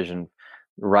their division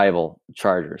rival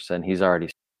Chargers, and he's already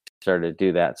started to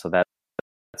do that. So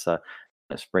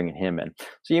that's bringing him in.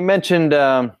 So you mentioned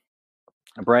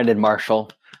Brandon Marshall.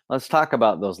 Let's talk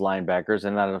about those linebackers,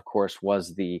 and that, of course,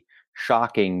 was the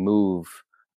shocking move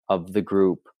of the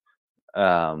group,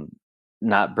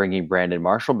 not bringing Brandon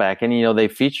Marshall back. And they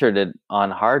featured it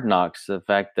on Hard Knocks, the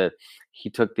fact that he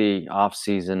took the off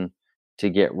season to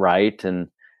get right, and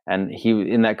he,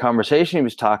 in that conversation he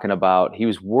was talking about, he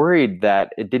was worried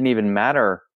that it didn't even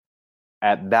matter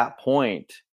at that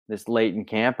point, this late in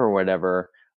camp or whatever,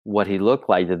 what he looked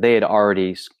like, that they had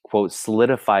already, quote,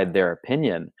 solidified their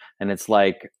opinion. And it's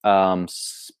like,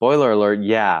 spoiler alert,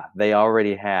 yeah, they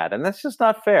already had. And that's just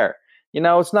not fair.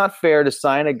 It's not fair to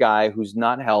sign a guy who's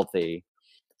not healthy,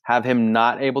 have him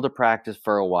not able to practice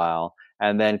for a while,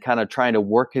 and then kind of trying to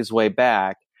work his way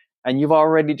back. And you've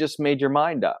already just made your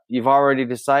mind up. You've already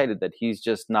decided that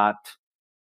he's not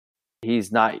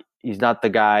the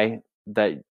guy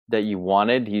that you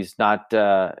wanted. He's not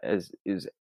as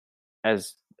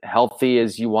healthy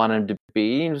as you want him to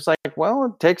be. And it's like, well,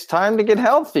 it takes time to get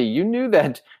healthy. You knew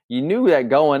that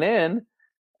going in,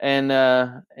 and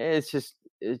it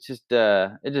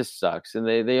just sucks. And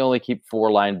they only keep 4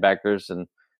 linebackers, and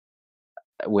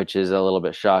which is a little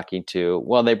bit shocking too.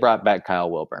 Well, they brought back Kyle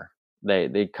Wilber.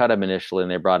 They cut him initially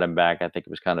and they brought him back. I think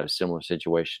it was kind of a similar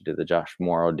situation to the Josh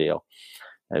Morrow deal.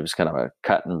 It was kind of a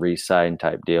cut and re-sign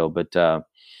type deal. But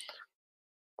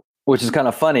which is kind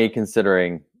of funny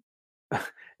considering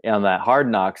on that Hard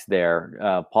Knocks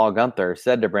there, Paul Gunther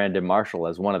said to Brandon Marshall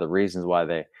as one of the reasons why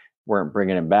they weren't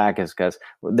bringing him back is because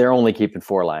they're only keeping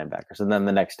 4 linebackers. And then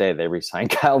the next day they re-signed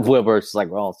Kyle Wilber. It's like,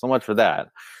 well, so much for that.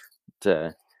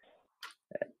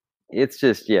 It's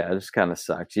just, it just kind of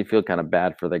sucks. You feel kind of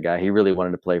bad for the guy. He really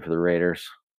wanted to play for the Raiders.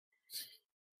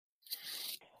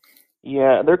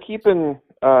 Yeah, they're keeping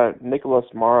Nicholas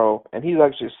Morrow, and he's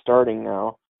actually starting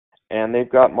now. And they've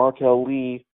got Markel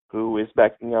Lee, who is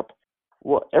backing up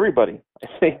everybody, I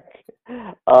think.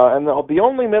 And the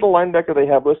only middle linebacker they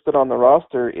have listed on the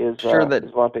roster is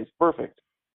Vontaze Burfict.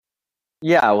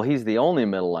 Yeah, well, he's the only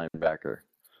middle linebacker.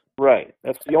 Right.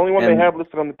 That's the only one they have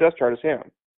listed on the depth chart is him.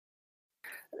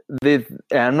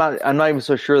 I'm not even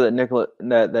so sure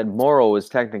that Morrow is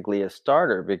technically a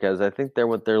starter, because I think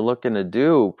what they're looking to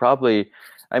do probably.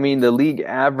 I mean, the league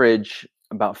average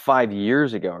about 5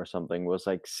 years ago or something was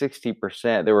like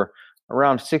 60%. They were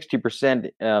around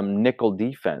 60% nickel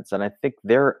defense, and I think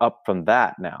they're up from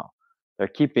that now. They're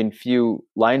keeping few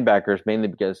linebackers mainly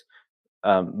because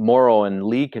Morrow and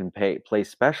Lee can play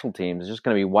special teams. It's just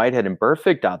going to be Whitehead and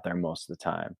Burfict out there most of the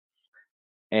time,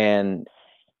 and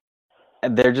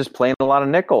they're just playing a lot of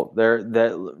nickel.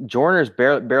 Joyner's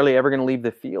barely ever going to leave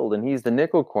the field, and he's the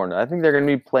nickel corner. I think they're going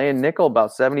to be playing nickel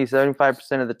about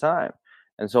 70-75% of the time.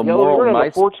 And so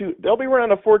they'll be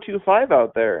running a 4-2-5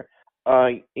 out there,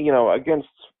 against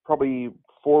probably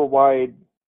 4 wide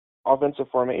offensive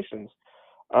formations.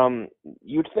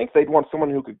 You'd think they'd want someone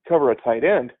who could cover a tight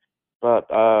end, but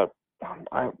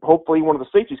hopefully one of the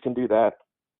safeties can do that.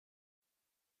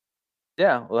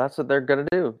 Yeah, well, that's what they're going to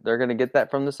do. They're going to get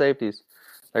that from the safeties.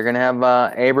 They're going to have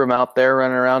Abram out there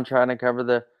running around trying to cover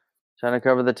the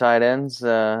tight ends,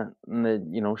 in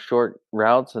the short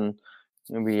routes, and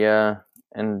maybe have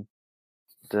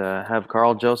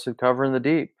Carl Joseph covering the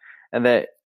deep, and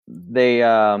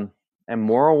and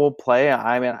Morrow will play.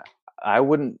 I mean, I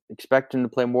wouldn't expect him to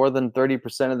play more than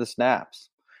 30% of the snaps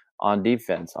on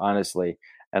defense, honestly,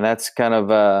 and that's kind of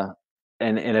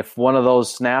And if one of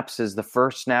those snaps is the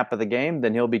first snap of the game,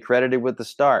 then he'll be credited with the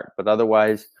start. But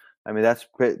otherwise, I mean, that's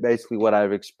basically what I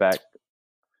would expect.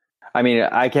 I mean,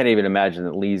 I can't even imagine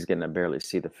that Lee's going to barely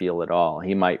see the field at all.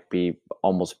 He might be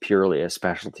almost purely a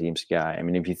special teams guy. I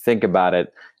mean, if you think about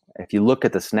it, if you look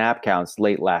at the snap counts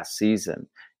late last season,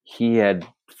 he had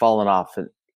fallen off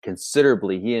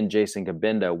considerably. He and Jason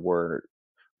Cabinda were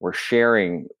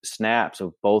sharing snaps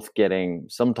of both getting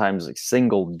sometimes like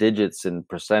single digits in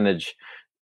percentage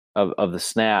of the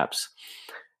snaps.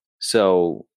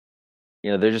 So,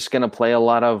 they're just going to play a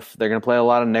lot of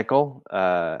nickel,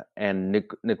 and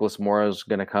Nicholas Morrow is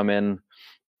going to come in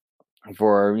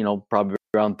for, probably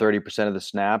around 30% of the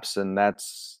snaps. And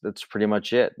that's pretty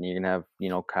much it. And you're going to have,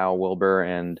 Kyle Wilber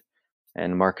and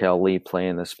Markel Lee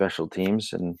playing the special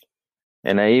teams. And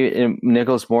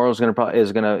Nicholas Morrow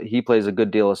he plays a good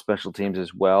deal of special teams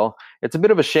as well. It's a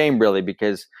bit of a shame, really,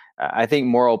 because I think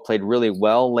Morrow played really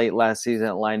well late last season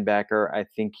at linebacker. I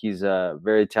think he's a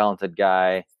very talented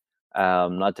guy.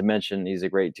 Not to mention he's a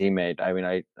great teammate. I mean,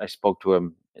 I spoke to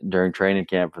him during training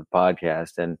camp for the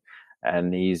podcast,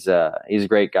 and he's a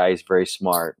great guy. He's very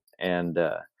smart, and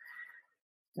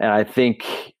I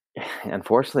think,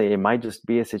 unfortunately, it might just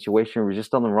be a situation where we're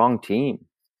just on the wrong team.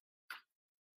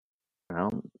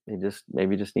 He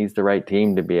maybe just needs the right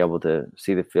team to be able to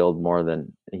see the field more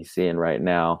than he's seeing right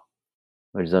now,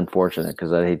 which is unfortunate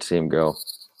because I'd hate to see him go.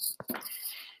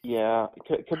 Yeah,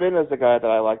 Cabinda is the guy that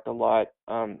I liked a lot.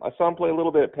 I saw him play a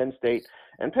little bit at Penn State,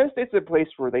 and Penn State's a place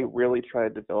where they really try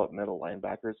to develop middle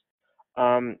linebackers.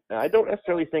 I don't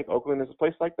necessarily think Oakland is a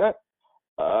place like that,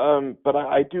 but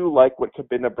I do like what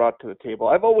Cabinda brought to the table.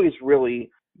 I've always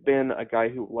really been a guy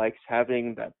who likes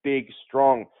having that big,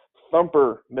 strong,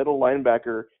 thumper middle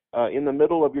linebacker in the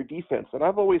middle of your defense, and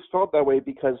I've always felt that way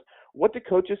because what do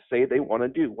coaches say they want to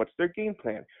do? What's their game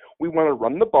plan? We want to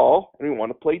run the ball, and we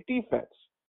want to play defense.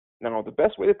 Now, the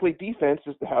best way to play defense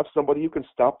is to have somebody who can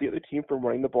stop the other team from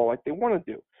running the ball like they want to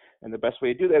do. And the best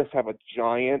way to do that is have a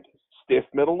giant, stiff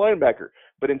middle linebacker.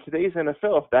 But in today's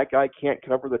NFL, if that guy can't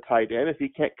cover the tight end, if he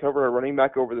can't cover a running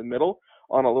back over the middle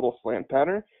on a little slant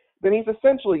pattern, then he's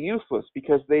essentially useless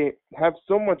because they have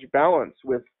so much balance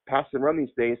with pass and run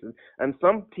these days. And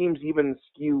some teams even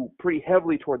skew pretty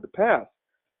heavily toward the pass.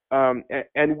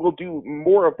 And we'll do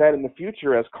more of that in the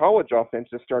future as college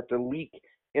offenses start to leak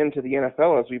into the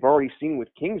NFL, as we've already seen with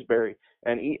Kingsbury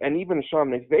and even Sean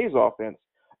McVay's offense.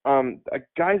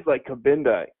 Guys like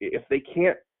Cabinda, if they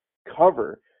can't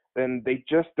cover, then they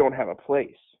just don't have a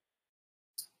place.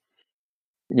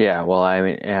 Yeah, well, I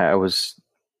mean, I was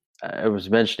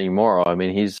mentioning Morrow. I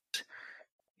mean,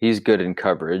 he's good in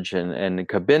coverage, and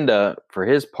Cabinda, for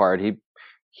his part,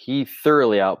 he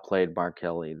thoroughly outplayed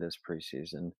Markel Lee this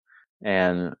preseason,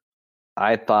 and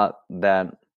I thought that,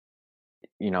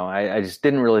 I just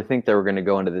didn't really think they were going to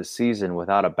go into this season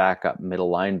without a backup middle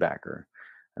linebacker.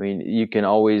 I mean, you can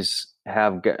always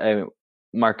have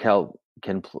Markel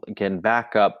can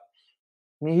back up.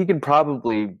 I mean, he can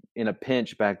probably in a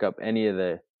pinch back up any of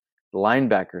the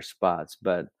linebacker spots,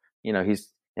 but he's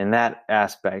in that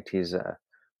aspect, he's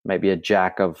maybe a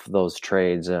jack of those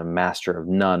trades, a master of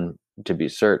none, to be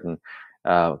certain.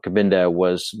 Cabinda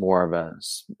was more of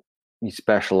he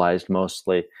specialized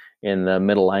mostly in the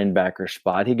middle linebacker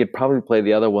spot. He could probably play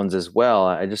the other ones as well.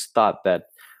 I just thought that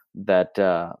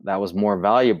was more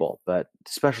valuable, but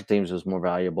special teams was more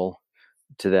valuable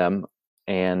to them,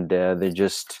 and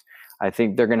I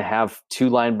think they're going to have two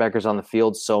linebackers on the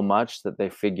field so much that they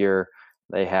figure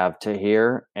they have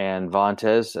Tahir and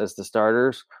Vontaze as the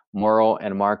starters, Morrow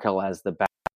and Markel as the back,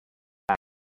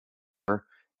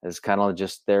 as kind of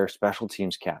just their special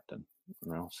teams captain.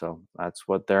 So that's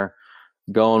what they're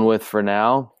going with for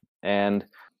now. And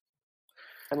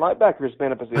linebacker has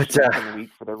been a position that's weak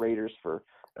for the Raiders for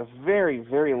a very,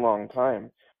 very long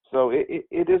time. So it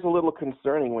is a little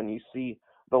concerning when you see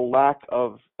the lack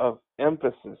of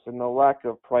emphasis and the lack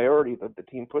of priority that the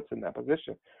team puts in that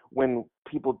position, when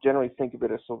people generally think of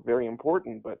it as so very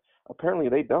important, but apparently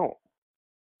they don't.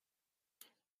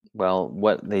 Well,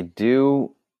 what they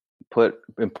do put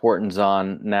importance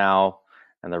on now,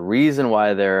 and the reason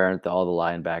why there aren't all the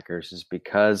linebackers, is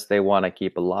because they want to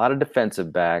keep a lot of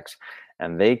defensive backs,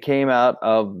 and they came out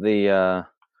of the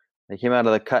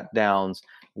cut downs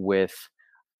with,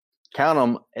 count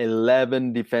them,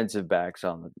 11 defensive backs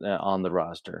on the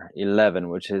roster. 11,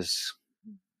 which is,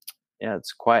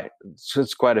 it's quite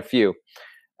a few.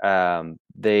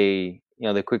 They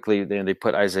quickly they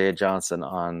put Isaiah Johnson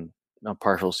on a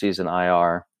partial season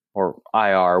IR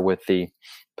with the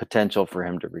potential for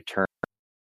him to return.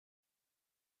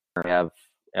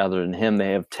 Other than him,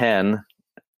 they have 10,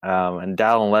 and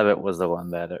Dallin Levitt was the one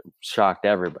that shocked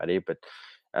everybody, but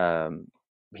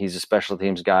he's a special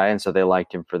teams guy, and so they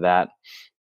liked him for that.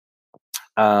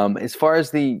 As far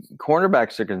as the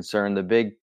cornerbacks are concerned, the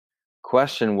big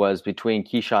question was between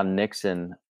Keyshawn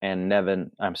Nixon and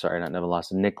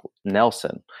Nick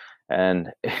Nelson.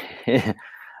 And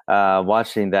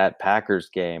watching that Packers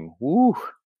game,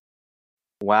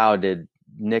 wow, did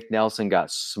Nick Nelson got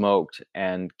smoked,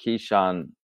 and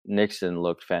Keyshawn Nixon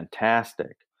looked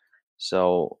fantastic.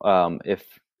 So if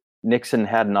Nixon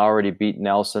hadn't already beat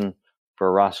Nelson for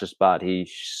a roster spot, he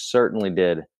certainly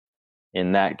did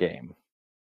in that game.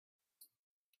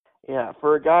 Yeah,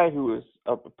 for a guy who is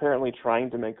apparently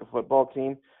trying to make a football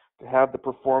team, to have the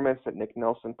performance that Nick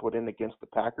Nelson put in against the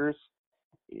Packers,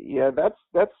 yeah,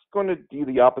 that's going to do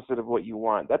the opposite of what you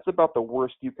want. That's about the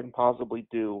worst you can possibly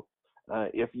do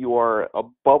if you are a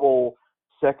bubble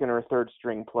second or third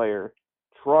string player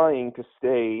trying to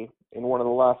stay in one of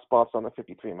the last spots on the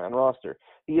 53-man roster.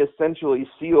 He essentially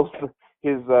sealed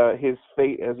his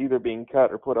fate as either being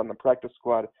cut or put on the practice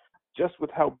squad just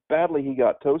with how badly he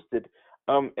got toasted,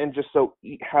 and just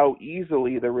how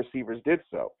easily the receivers did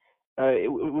so.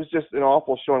 It was just an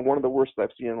awful showing, one of the worst I've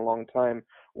seen in a long time,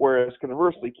 whereas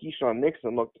conversely, Keyshawn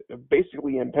Nixon looked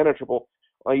basically impenetrable.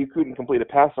 You couldn't complete a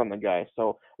pass on the guy,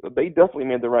 so they definitely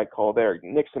made the right call there.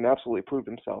 Nixon absolutely proved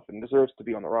himself and deserves to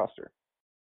be on the roster.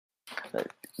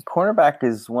 Cornerback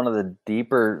is one of the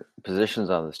deeper positions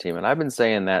on this team, and I've been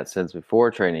saying that since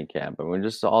before training camp. I mean,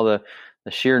 just all the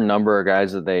sheer number of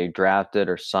guys that they drafted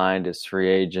or signed as free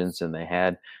agents, and they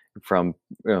had from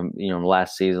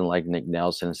last season, like Nick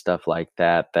Nelson and stuff like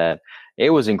that, that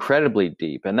it was incredibly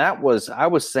deep. And I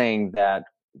was saying that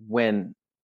when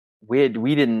we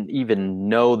didn't even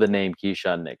know the name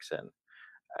Keyshawn Nixon.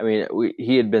 I mean,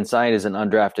 he had been signed as an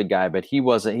undrafted guy, but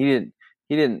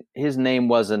his name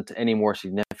wasn't any more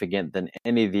significant than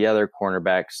any of the other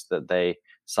cornerbacks that they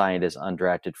signed as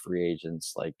undrafted free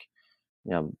agents, like,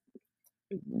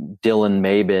 Dylan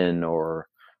Mabin, or,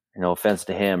 no offense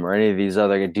to him, or any of these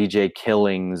other DJ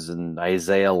Killings and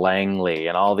Isaiah Langley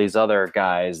and all these other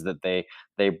guys that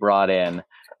they brought in.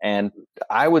 And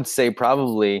I would say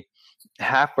probably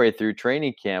halfway through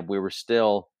training camp, we were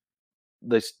still,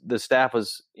 the staff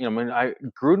was,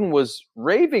 Gruden was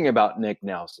raving about Nick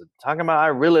Nelson, talking about, I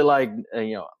really like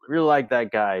that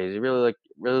guy. He really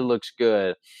looks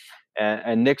good.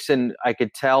 And Nixon, I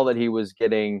could tell that he was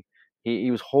getting, he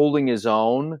was holding his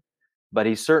own, but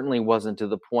he certainly wasn't to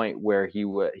the point where he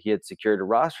had secured a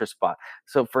roster spot.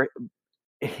 So for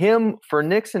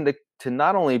Nixon to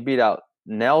not only beat out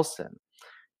Nelson,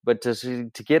 but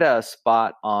to get a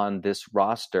spot on this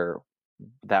roster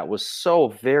that was so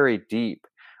very deep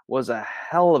was a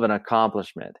hell of an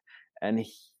accomplishment. And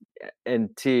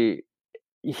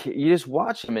you just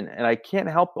watch him, and I can't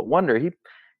help but wonder,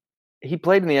 he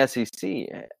played in the SEC.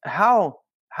 How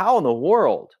in the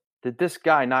world did this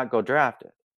guy not go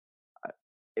drafted?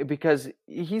 Because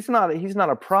he's not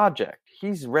a project.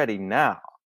 He's ready now.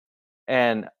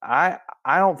 And I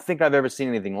don't think I've ever seen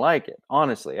anything like it.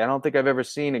 Honestly, I don't think I've ever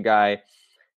seen a guy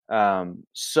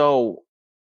so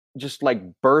just like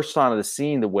burst onto the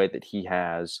scene the way that he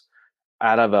has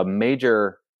out of a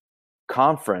major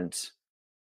conference,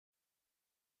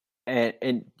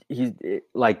 and he's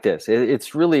like this.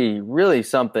 It's really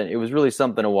something. It was really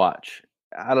something to watch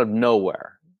out of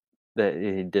nowhere that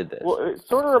he did this. Well, it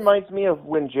sort of reminds me of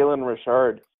when Jalen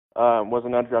Richard was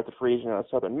an undrafted free agent at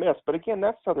Southern Miss. But again,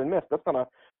 that's Southern Miss. That's not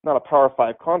a Power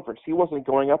 5 conference. He wasn't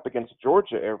going up against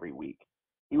Georgia every week.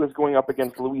 He was going up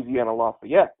against Louisiana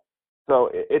Lafayette. So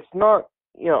it's not,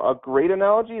 a great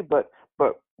analogy, but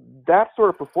that sort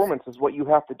of performance is what you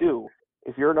have to do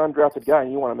if you're an undrafted guy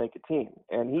and you want to make a team.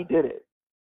 And he did it.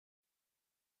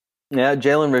 Yeah,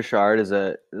 Jalen Richard is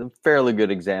a fairly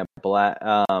good example.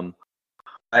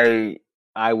 My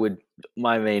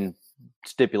main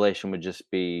stipulation would just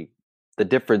be the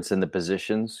difference in the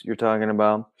positions you're talking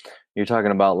about. You're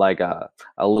talking about like a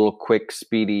little quick,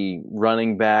 speedy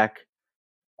running back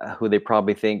who they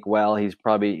probably think, well,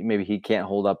 maybe he can't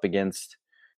hold up against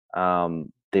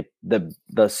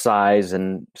the size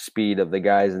and speed of the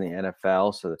guys in the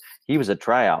NFL. So he was a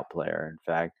tryout player, in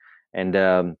fact,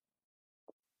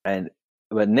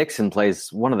 but Nixon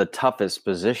plays one of the toughest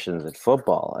positions in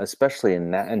football, especially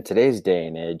in today's day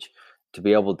and age, to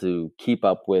be able to keep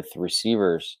up with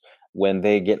receivers when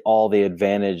they get all the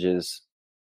advantages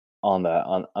on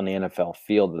the NFL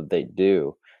field that they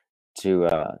do.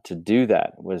 To do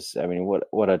that was, I mean,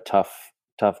 what a tough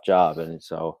job. And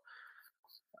so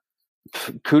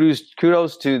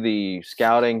kudos to the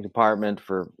scouting department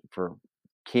for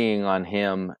keying on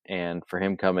him and for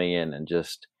him coming in and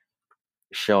just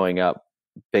showing up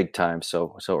big time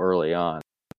so early on.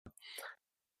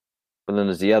 But then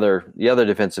there's the other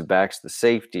defensive backs, the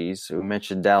safeties. We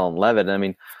mentioned Dallin Leavitt. I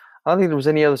mean, I don't think there was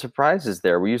any other surprises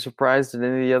there. Were you surprised at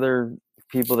any of the other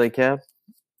people they kept?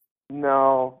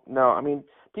 No. I mean,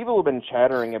 people have been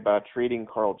chattering about trading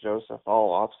Carl Joseph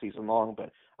all offseason long,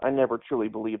 but I never truly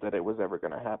believed that it was ever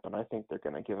going to happen. I think they're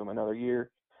going to give him another year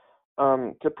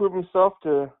to prove himself,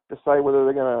 to decide whether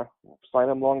they're going to sign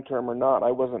him long term or not.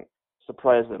 I wasn't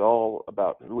surprised at all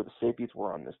about who the safeties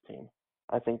were on this team.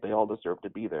 I think they all deserve to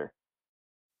be there.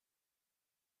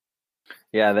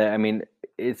 Yeah, I mean,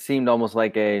 it seemed almost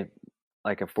like a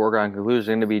foregone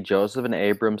conclusion to be Joseph and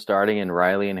Abram starting and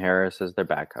Riley and Harris as their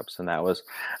backups. And that was,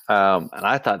 and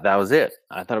I thought that was it.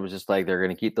 I thought it was just like, they're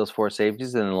going to keep those four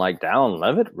safeties and like Dallin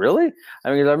Leavitt. Really?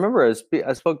 I mean, I remember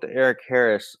I spoke to Eric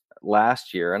Harris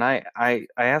last year and I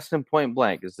asked him point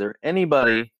blank, is there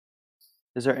anybody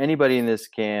in this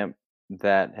camp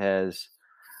that has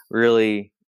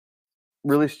really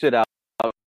stood out?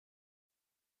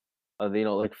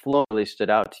 Like Flo really stood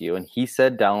out to you, and he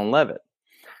said Dallin Leavitt,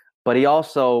 but he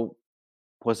also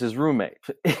was his roommate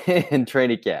in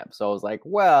training camp. So I was like,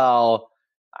 well,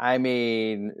 I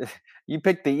mean, you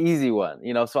picked the easy one,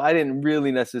 so I didn't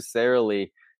really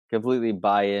necessarily completely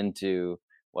buy into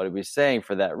what he was saying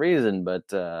for that reason, but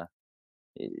I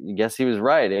guess he was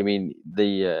right. I mean,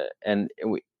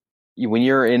 when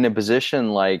you're in a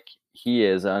position like he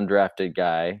is, an undrafted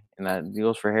guy, and that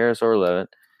goes for Harris or Leavitt,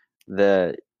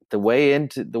 the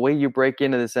way you break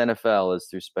into this NFL is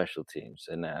through special teams,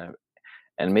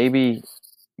 and maybe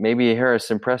Harris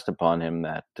impressed upon him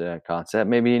that concept.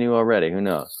 Maybe he knew already. Who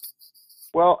knows?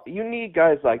 Well, you need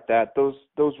guys like that, those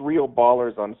real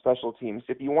ballers on special teams,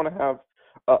 if you want to have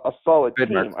a solid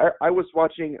team. I was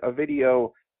watching a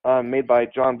video made by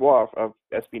John Bois of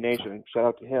SB Nation. Shout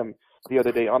out to him the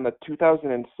other day on the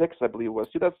 2006, I believe it was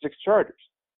 2006 Chargers,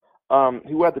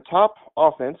 who had the top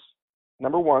offense,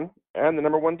 number one, and the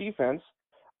number one defense,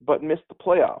 but missed the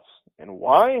playoffs. And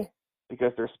why?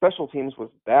 Because their special teams was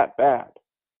that bad.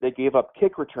 They gave up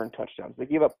kick return touchdowns. They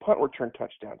gave up punt return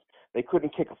touchdowns. They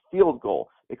couldn't kick a field goal.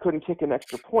 They couldn't kick an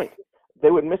extra point.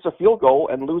 They would miss a field goal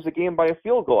and lose a game by a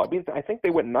field goal. I mean, I think they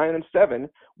went 9-7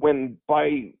 when,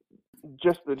 by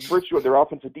just the virtue of their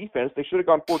offensive defense, they should have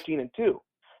gone 14-2.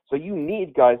 So you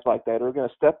need guys like that who are going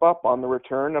to step up on the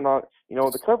return and on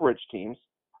the coverage teams.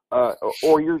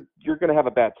 Or you're going to have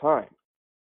a bad time.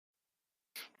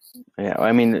 Yeah,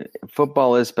 I mean,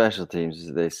 football is special teams,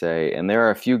 as they say, and there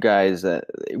are a few guys that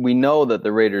we know that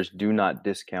the Raiders do not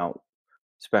discount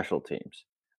special teams.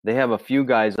 They have a few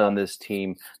guys on this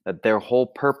team that their whole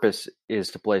purpose is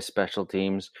to play special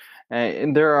teams,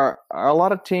 and there are a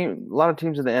lot of teams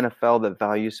in the NFL that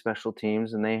value special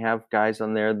teams, and they have guys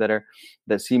on there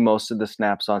that see most of the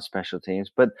snaps on special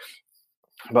teams. But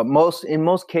in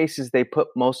most cases, they put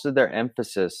most of their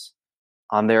emphasis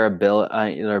on their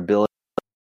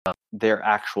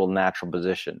actual natural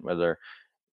position, whether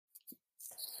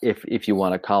if you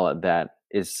want to call it that,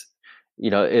 is,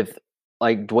 if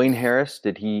like Dwayne Harris,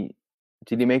 did he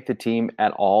make the team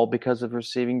at all because of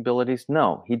receiving abilities?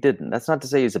 No, he didn't. That's not to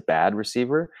say he's a bad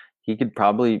receiver. He could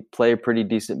probably play a pretty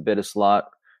decent bit of slot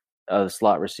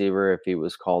receiver if he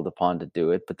was called upon to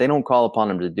do it, but they don't call upon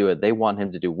him to do it. They want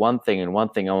him to do one thing and one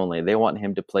thing only. They want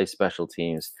him to play special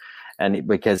teams. And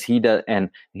because he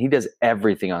does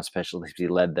everything on special teams. He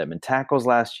led them in tackles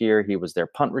last year. He was their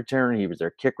punt returner. He was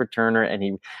their kick returner. And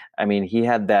he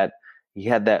had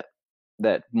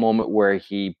that moment where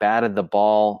he batted the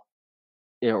ball,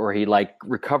 or he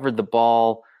recovered the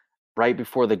ball right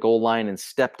before the goal line and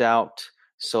stepped out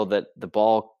so that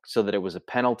it was a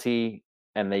penalty.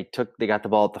 And they got the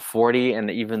ball at the 40, and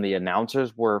even the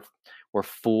announcers were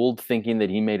fooled, thinking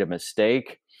that he made a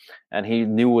mistake. And he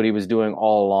knew what he was doing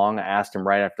all along. I asked him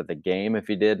right after the game if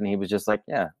he did, and he was just like,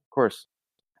 "Yeah, of course."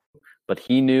 But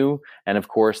he knew. And of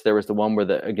course, there was the one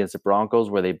against the Broncos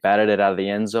where they batted it out of the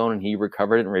end zone, and he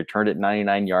recovered it and returned it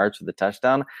 99 yards for the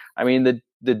touchdown. I mean,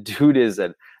 the dude is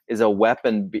a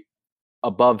weapon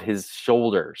above his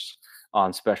shoulders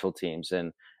on special teams,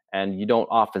 and you don't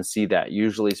often see that.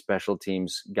 Usually special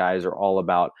teams guys are all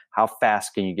about how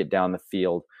fast can you get down the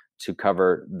field to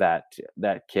cover that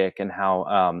kick, and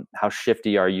how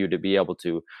shifty are you to be able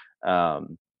to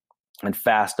and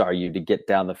fast are you to get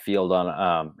down the field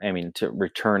on to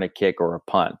return a kick or a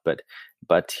punt.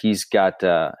 But he's got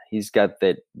the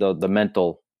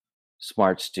mental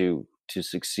smarts to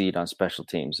succeed on special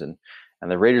teams, and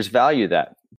the Raiders value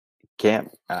that.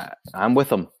 I'm with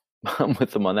them. I'm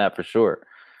with them on that for sure.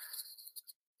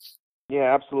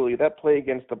 Yeah, absolutely. That play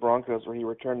against the Broncos where he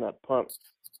returned that punt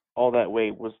all that way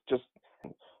was just,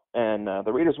 and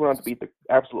the Raiders went on to beat the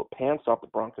absolute pants off the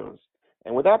Broncos.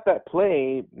 And without that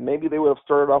play, maybe they would have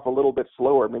started off a little bit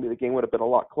slower. Maybe the game would have been a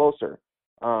lot closer.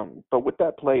 But with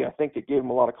that play, I think it gave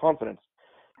them a lot of confidence.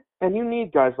 And you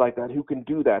need guys like that who can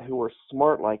do that, who are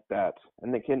smart like that,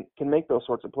 and they can make those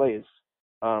sorts of plays.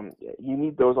 You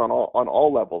need those on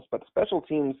all levels. But special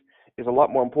teams is a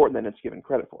lot more important than it's given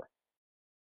credit for.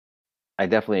 I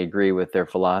definitely agree with their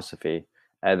philosophy.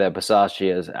 That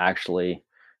Bisaccia is actually,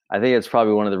 I think it's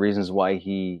probably one of the reasons why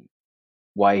he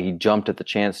jumped at the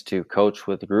chance to coach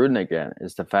with Gruden again,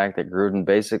 is the fact that Gruden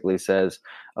basically says,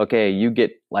 okay, you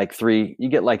get like three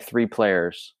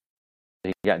players.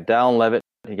 You got Dallin Levitt,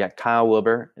 you got Kyle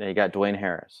Wilber, and you got Dwayne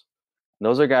Harris. And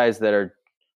those are guys that are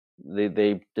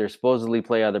they're supposedly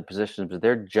play other positions, but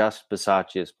they're just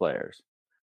Bisaccia's players.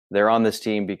 They're on this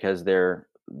team because they're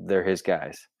his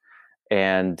guys.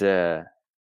 And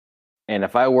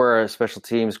if I were a special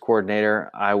teams coordinator,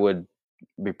 I would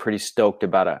be pretty stoked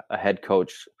about a head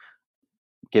coach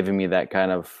giving me that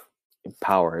kind of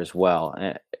power as well.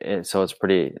 And so it's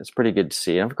pretty good to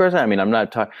see. And of course, I'm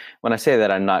not when I say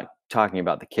that, I'm not talking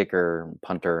about the kicker,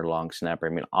 punter, long snapper. I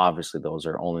mean, obviously those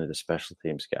are only the special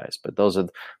teams guys, but those are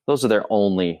their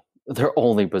only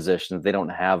positions. They don't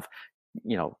have,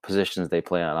 positions they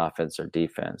play on offense or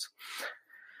defense.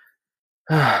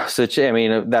 So,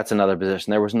 that's another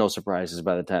position. There was no surprises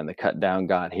by the time the cut down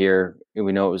got here.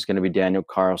 We know it was going to be Daniel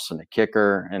Carlson, a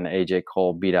kicker, and AJ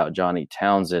Cole beat out Johnny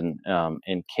Townsend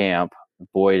in camp.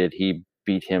 Boy, did he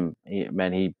beat him.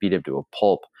 He beat him to a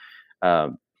pulp.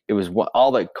 It was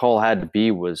all that Cole had to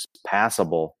be was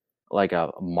passable, like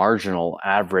a marginal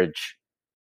average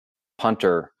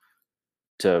punter,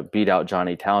 to beat out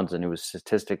Johnny Townsend, who was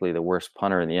statistically the worst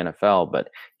punter in the NFL. But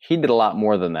he did a lot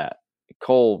more than that.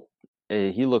 Cole,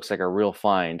 he looks like a real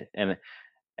find, and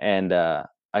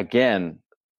again,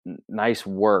 nice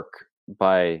work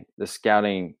by the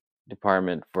scouting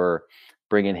department for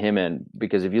bringing him in,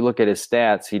 because if you look at his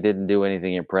stats, he didn't do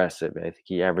anything impressive. I think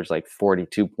he averaged like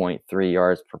 42.3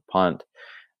 yards per punt,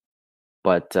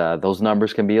 but those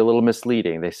numbers can be a little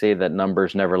misleading. They say that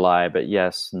numbers never lie, but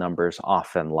yes, numbers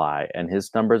often lie, and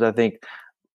his numbers, I think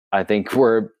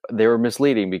were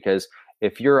misleading, because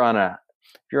if you're on a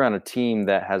team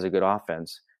that has a good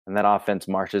offense, and that offense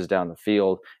marches down the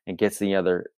field and gets the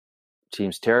other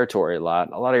team's territory a lot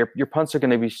of your punts are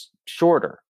going to be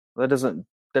shorter.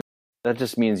 That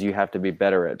just means you have to be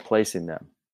better at placing them.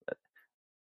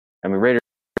 Raiders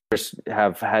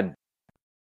have had,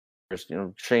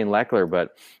 Shane Leckler,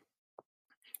 but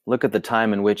look at the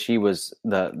time in which he was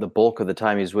the bulk of the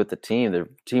time he was with the team. The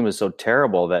team was so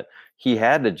terrible that he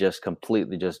had to just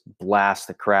completely just blast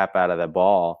the crap out of the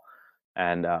ball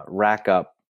and rack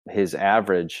up his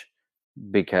average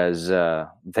because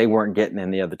they weren't getting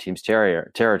in the other team's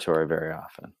territory very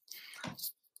often.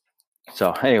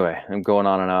 So anyway, I'm going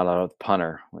on and on about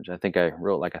punter, which I think I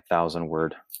wrote like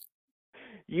 1,000-word.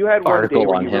 You had one day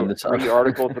where on you him. wrote 3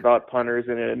 articles about punters,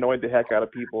 and it annoyed the heck out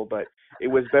of people, but it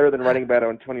was better than writing about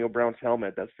Antonio Brown's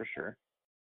helmet, that's for sure.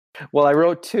 Well, I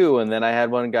wrote 2, and then I had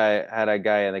a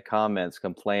guy in the comments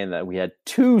complain that we had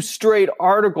 2 straight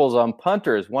articles on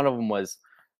punters. One of them was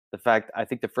the fact, I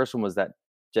think the first one was that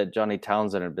Johnny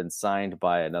Townsend had been signed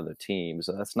by another team.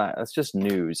 So that's just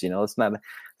news, it's not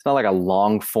like a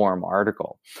long form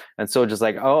article. And so just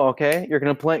like, oh, okay, you're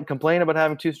going to complain about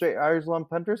having 2 straight articles on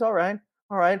punters. All right.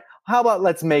 How about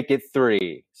let's make it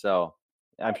 3? So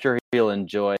I'm sure he'll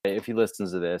enjoy it if he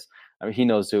listens to this. I mean, he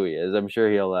knows who he is. I'm sure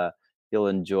he'll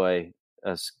enjoy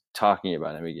us talking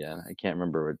about him again. I can't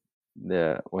remember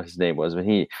what his name was, but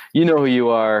you know who you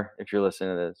are if you're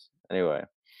listening to this. Anyway.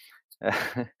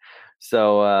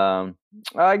 So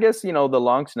I guess, the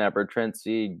long snapper, Trent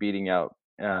Sieg, beating out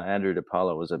Andrew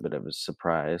DePaulo was a bit of a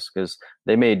surprise because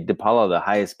they made DePaulo the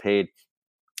highest paid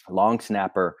long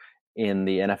snapper in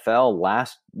the NFL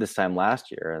this time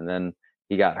last year. And then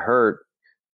he got hurt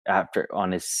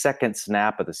on his second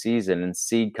snap of the season, and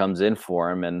Sieg comes in for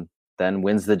him and then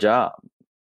wins the job.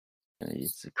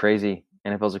 It's crazy.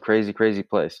 NFL's a crazy, crazy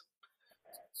place.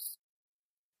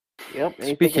 Yep.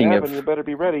 Anything can happen, you better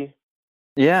be ready.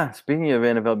 Yeah, speaking of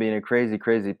NFL being a crazy,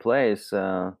 crazy place,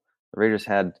 the Raiders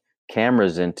had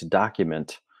cameras in to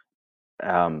document,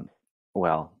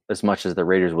 as much as the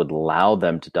Raiders would allow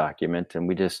them to document. And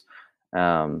we just,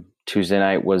 Tuesday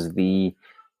night was the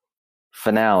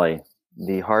finale,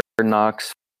 the Hard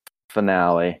Knocks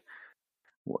finale.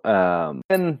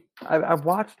 And I've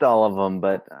watched all of them,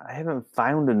 but I haven't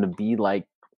found them to be like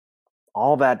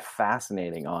all that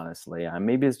fascinating, honestly.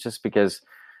 Maybe it's just because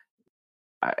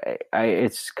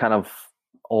it's kind of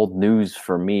old news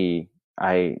for me.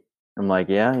 I'm like,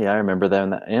 yeah, I remember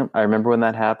that. Yeah, I remember when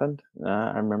that happened.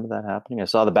 I remember that happening. I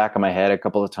saw the back of my head a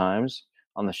couple of times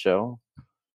on the show.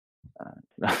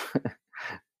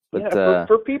 But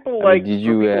for people like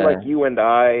you and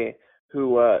I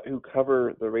who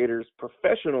cover the Raiders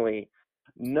professionally,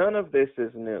 none of this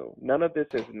is new. None of this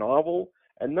is novel,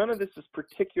 and none of this is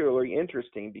particularly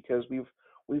interesting because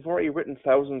we've already written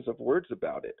thousands of words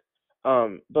about it.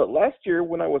 But last year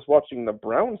when I was watching the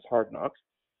Browns Hard Knocks,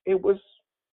 it was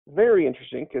very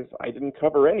interesting because I didn't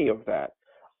cover any of that.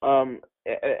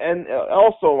 And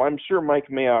also, I'm sure Mike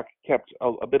Mayock kept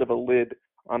a bit of a lid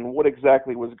on what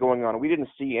exactly was going on. We didn't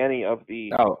see any of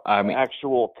the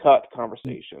actual cut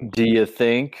conversation. Do you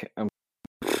think?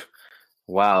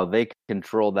 Wow, they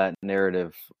controlled that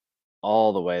narrative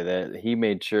all the way. That he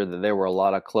made sure that there were a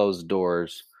lot of closed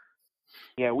doors.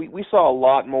 Yeah, we saw a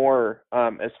lot more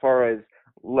as far as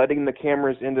letting the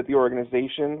cameras into the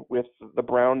organization with the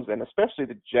Browns and especially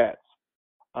the Jets.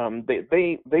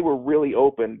 They were really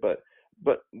open, but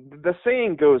the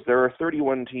saying goes there are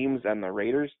 31 teams and the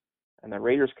Raiders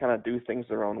kind of do things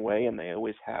their own way, and they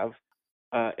always have.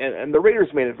 And the Raiders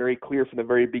made it very clear from the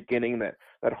very beginning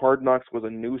that Hard Knocks was a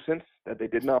nuisance, that they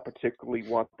did not particularly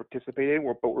want to participate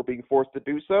in, but were being forced to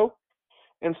do so.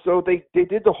 And so they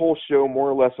did the whole show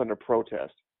more or less under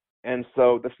protest. And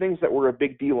so the things that were a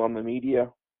big deal on the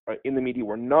media, in the media,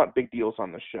 were not big deals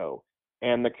on the show.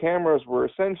 And the cameras were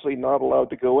essentially not allowed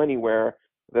to go anywhere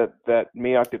that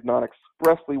Mayock did not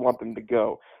expressly want them to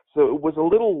go. So it was a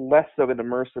little less of an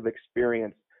immersive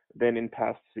experience than in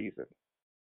past seasons.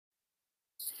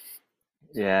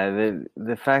 Yeah,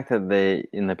 the fact that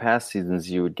in the past seasons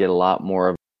you would get a lot more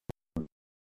of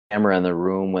camera in the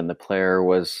room when the player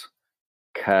was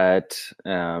cut.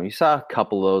 You saw a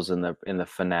couple of those in the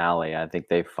finale. I think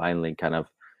they finally kind of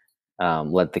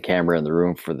let the camera in the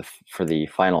room for the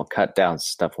final cut down,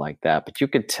 stuff like that. But you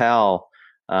could tell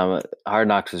Hard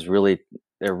Knocks is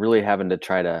they're really having to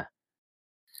try to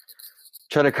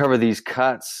cover these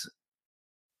cuts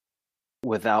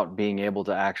without being able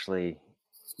to actually,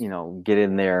 get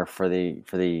in there for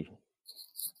the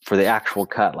actual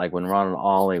cut. Like when Ron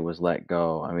Ollie was let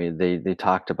go, I mean, they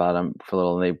talked about him for a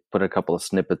little, and they put a couple of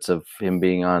snippets of him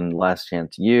being on Last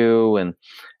Chance U and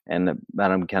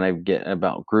about him kind of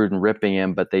about Gruden ripping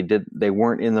him, but they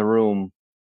weren't in the room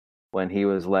when he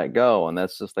was let go, and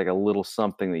that's just like a little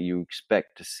something that you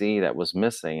expect to see that was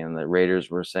missing. And the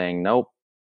Raiders were saying, nope,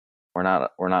 we're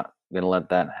not going to let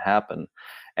that happen.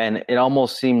 And it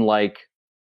almost seemed like,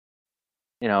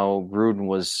 Gruden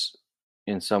was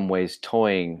in some ways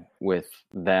toying with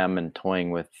them and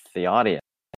toying with the audience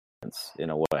in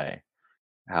a way.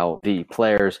 How the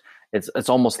players, it's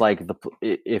almost like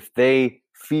if they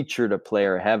featured a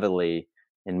player heavily,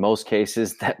 in most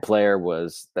cases that player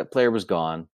was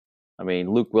gone. I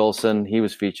mean, Luke Wilson, he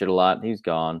was featured a lot, he's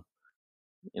gone.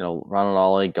 Ronald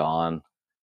Ollie, gone.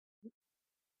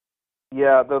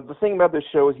 Yeah, the thing about this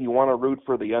show is you want to root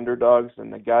for the underdogs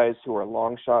and the guys who are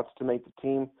long shots to make the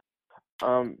team.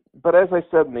 But as I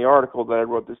said in the article that I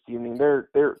wrote this evening,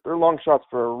 they're long shots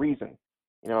for a reason.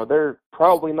 They're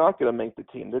probably not going to make the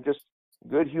team. They're just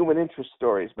good human interest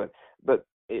stories. But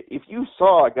if you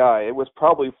saw a guy, it was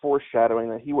probably foreshadowing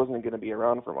that he wasn't going to be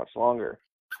around for much longer.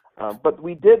 But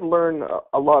we did learn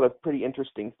a lot of pretty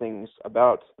interesting things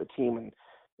about the team and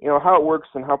how it works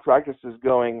and how practice is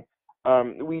going.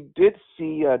 We did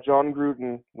see John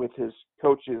Gruden with his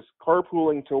coaches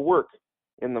carpooling to work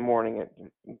in the morning at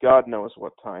God knows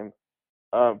what time.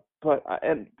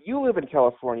 And you live in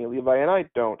California, Levi, and I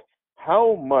don't.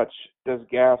 How much does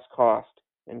gas cost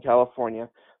in California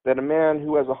that a man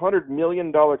who has $100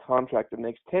 million contract and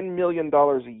makes $10 million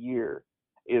a year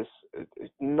is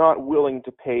not willing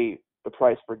to pay the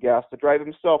price for gas to drive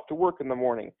himself to work in the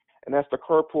morning and has to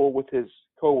carpool with his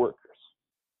coworkers?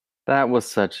 That was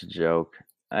such a joke.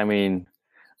 I mean,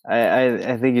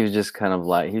 I think he was just kind of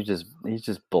like he's just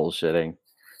bullshitting.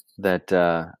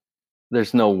 That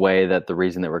there's no way that the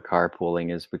reason that we're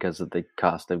carpooling is because of the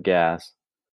cost of gas.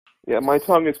 Yeah, my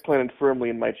tongue is planted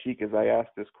firmly in my cheek as I ask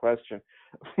this question.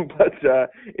 But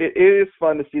it is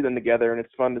fun to see them together, and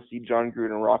it's fun to see John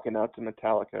Gruden rocking out to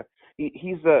Metallica.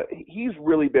 He's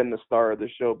really been the star of the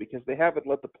show because they haven't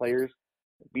let the players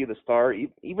be the star.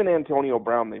 Even Antonio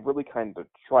Brown, they really kind of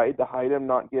tried to hide him,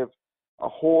 not give a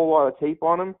whole lot of tape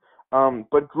on him.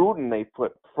 But Gruden they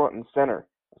put front and center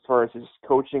as far as his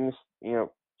coaching,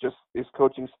 just his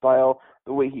coaching style,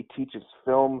 the way he teaches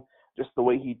film, just the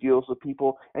way he deals with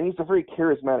people, and he's a very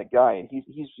charismatic guy, and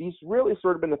he's really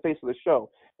sort of been the face of the show,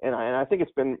 and I think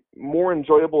it's been more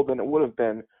enjoyable than it would have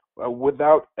been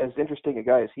without as interesting a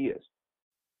guy as he is.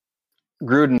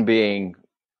 Gruden being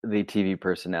the TV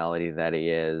personality that he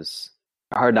is,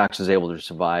 Hard Knocks was able to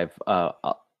survive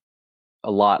a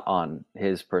lot on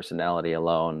his personality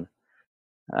alone.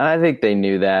 I think they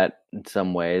knew that in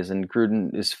some ways, and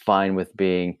Gruden is fine with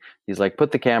he's like,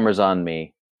 put the cameras on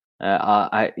me. He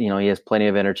has plenty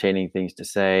of entertaining things to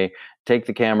say. Take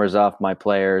the cameras off my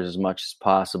players as much as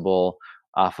possible,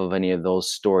 off of any of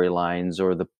those storylines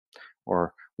or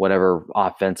whatever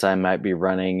offense I might be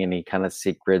running, any kind of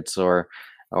secrets or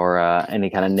any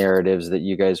kind of narratives that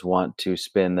you guys want to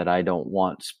spin that I don't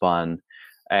want spun,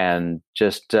 and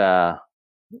just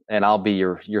and I'll be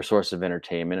your source of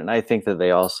entertainment. And I think that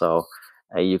they also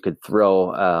you could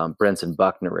throw Brenson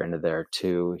Buckner into there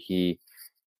too. He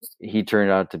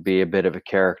turned out to be a bit of a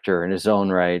character in his own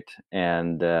right,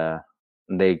 and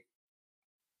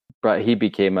he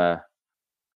became a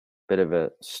bit of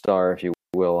a star, if you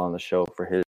will, on the show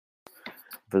for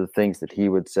the things that he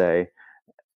would say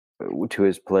to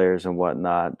his players and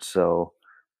whatnot. So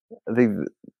I think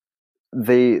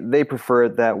they prefer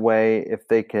it that way. If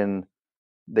they can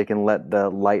let the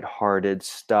lighthearted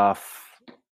stuff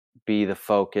be the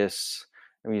focus.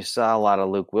 I mean, you saw a lot of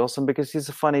Luke Wilson because he's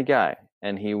a funny guy,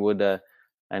 and he would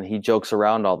and he jokes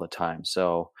around all the time.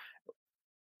 So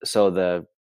the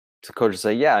coaches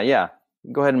say, yeah,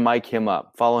 go ahead and mic him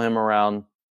up, follow him around.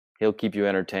 He'll keep you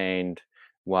entertained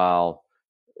while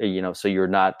so you're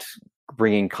not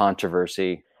bringing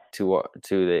controversy to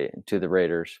the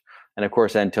Raiders. And of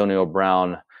course, Antonio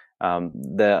Brown. I'm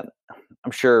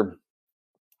sure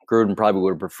Gruden probably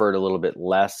would have preferred a little bit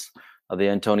less of the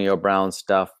Antonio Brown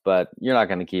stuff, but you're not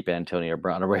going to keep Antonio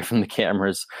Brown away from the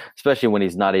cameras, especially when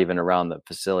he's not even around the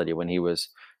facility. When he was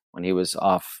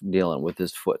off dealing with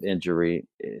his foot injury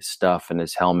stuff and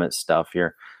his helmet stuff,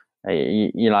 you're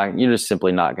just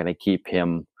simply not going to keep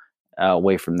him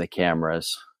away from the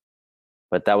cameras.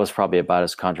 But that was probably about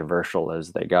as controversial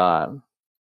as they got.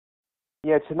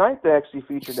 Yeah, tonight they actually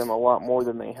featured him a lot more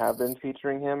than they have been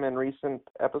featuring him in recent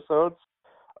episodes.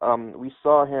 We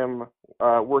saw him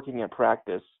working at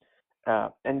practice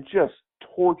and just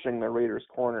torching the Raiders'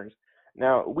 corners.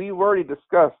 Now, we've already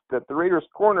discussed that the Raiders'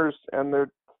 corners and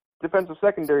their defensive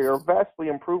secondary are vastly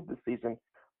improved this season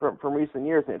from recent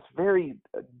years, and it's very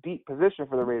deep position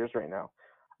for the Raiders right now.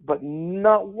 But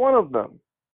not one of them,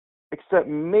 except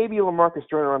maybe LaMarcus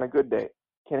Joyner on a good day,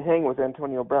 can hang with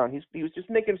Antonio Brown. He was just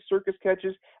making circus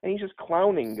catches, and he's just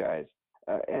clowning guys.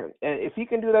 And if he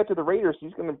can do that to the Raiders,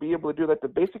 he's going to be able to do that to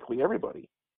basically everybody.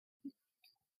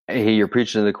 Hey, you're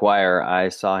preaching to the choir. I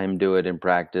saw him do it in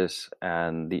practice,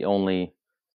 and the only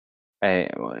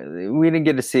We didn't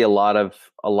get to see a lot of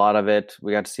it.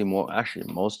 We got to see more,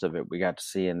 actually most of it. We got to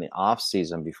see in the off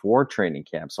season before training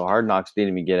camp. So Hard Knocks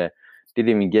didn't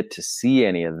even get to see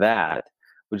any of that.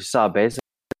 We just saw basically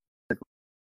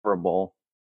horrible.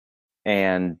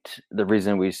 And the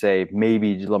reason we say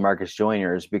maybe Lamarcus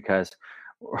Joyner is because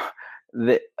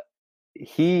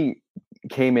he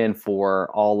came in for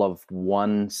all of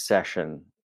one session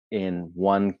in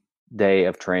one day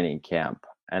of training camp,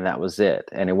 and that was it.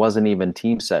 And it wasn't even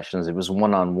team sessions, it was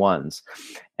one-on-ones.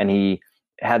 And he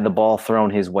had the ball thrown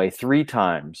his way 3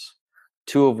 times,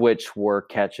 2 of which were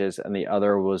catches, and the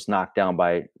other was knocked down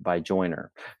by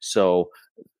Joyner. So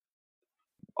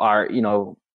our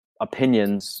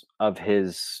opinions of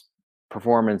his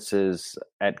performances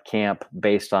at camp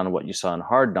based on what you saw in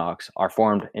Hard Knocks are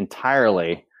formed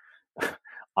entirely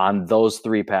on those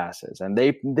 3 passes. And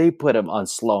they put him on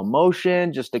slow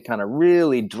motion just to kind of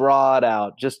really draw it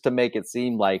out, just to make it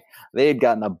seem like they had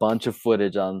gotten a bunch of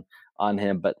footage on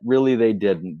him, but really they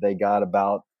didn't. They got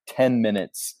about 10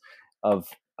 minutes of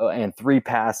and 3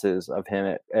 passes of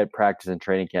him at practice and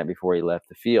training camp before he left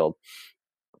the field.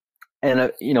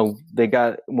 And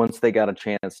once they got a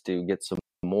chance to get some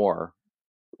more,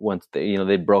 once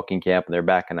they'd broken camp and they're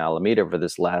back in Alameda for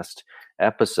this last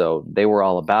episode, they were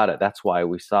all about it. That's why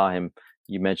we saw him.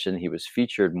 You mentioned he was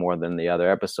featured more than the other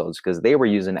episodes because they were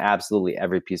using absolutely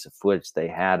every piece of footage they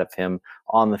had of him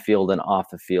on the field and off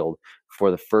the field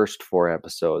for the first 4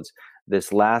 episodes.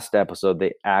 This last episode,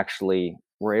 they actually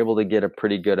were able to get a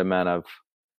pretty good amount of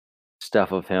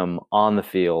stuff of him on the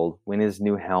field, in his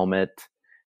new helmet,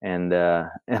 and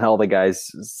all the guys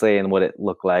saying what it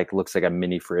looked like. Looks like a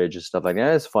mini fridge and stuff like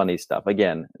that. It's funny stuff.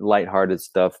 Again, lighthearted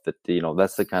stuff that,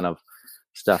 that's the kind of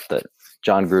stuff that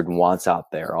John Gruden wants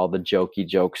out there. All the jokey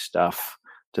joke stuff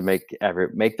to make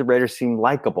the Raiders seem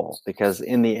likable, because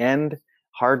in the end,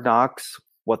 Hard Knocks,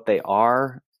 what they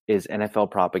are is NFL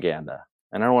propaganda.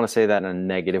 And I don't want to say that in a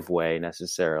negative way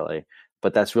necessarily,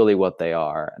 but that's really what they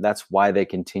are. That's why they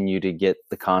continue to get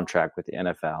the contract with the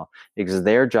NFL, because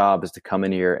their job is to come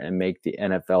in here and make the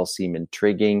NFL seem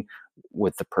intriguing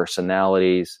with the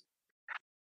personalities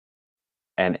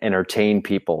and entertain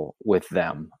people with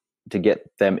them, to get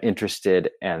them interested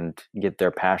and get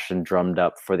their passion drummed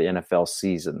up for the NFL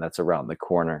season that's around the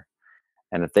corner.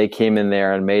 And if they came in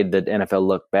there and made the NFL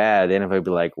look bad, the NFL would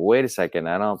be like, wait a second,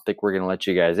 I don't think we're going to let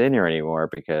you guys in here anymore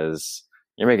because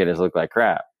you're making us look like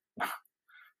crap.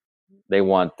 They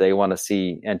want to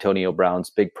see Antonio Brown's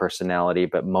big personality,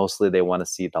 but mostly they want to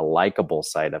see the likable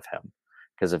side of him.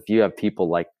 Because if you have people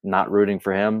like not rooting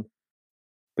for him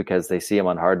because they see him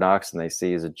on Hard Knocks and they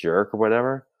see he's a jerk or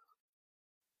whatever,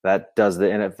 that does the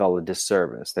NFL a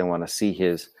disservice. They want to see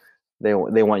they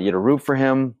want you to root for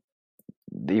him.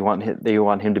 They want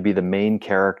him to be the main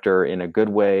character in a good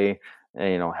way,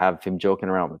 and, have him joking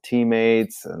around with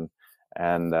teammates and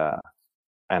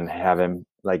have him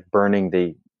like burning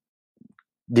the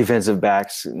defensive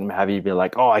backs and have you be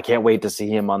like, oh, I can't wait to see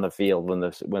him on the field when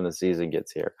the season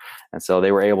gets here. And so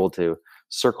they were able to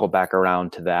circle back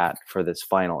around to that for this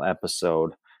final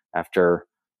episode after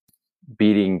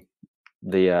beating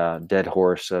the dead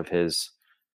horse of his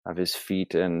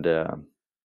feet and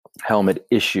helmet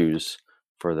issues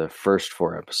for the first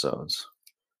 4 episodes.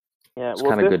 Yeah, it's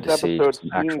kind of good to see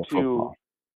some actual football.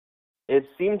 It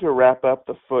seemed to wrap up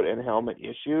the foot and helmet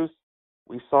issues.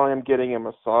 We saw him getting a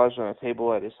massage on a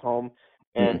table at his home,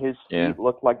 and his feet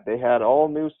looked like they had all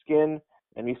new skin.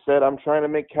 And he said, I'm trying to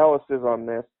make calluses on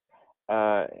this.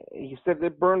 He said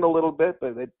it burned a little bit,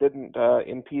 but it didn't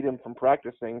impede him from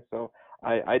practicing. So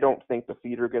I don't think the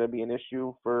feet are going to be an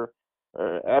issue for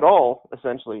at all,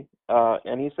 essentially.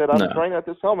 And he said, I'm trying out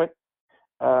this helmet,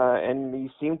 and he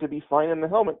seemed to be fine in the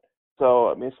helmet. So,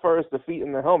 I mean, as far as the feet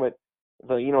in the helmet,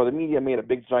 the media made a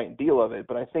big giant deal of it,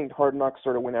 but I think Hard Knocks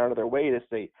sort of went out of their way to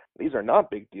say these are not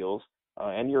big deals,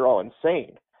 and you're all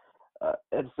insane.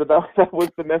 And so that was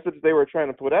the message they were trying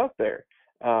to put out there,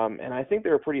 and I think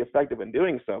they were pretty effective in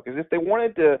doing so. Because if they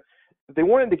wanted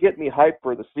to get me hyped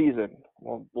for the season,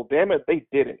 well, damn it, they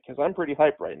did it. Because I'm pretty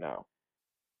hyped right now.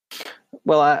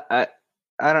 Well, I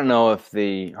don't know if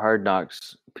the Hard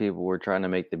Knocks people were trying to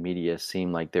make the media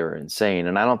seem like they were insane,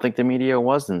 and I don't think the media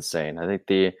was insane. I think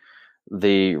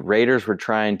the Raiders were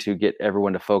trying to get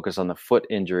everyone to focus on the foot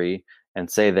injury and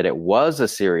say that it was a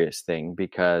serious thing,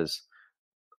 because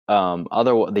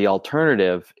the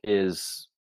alternative is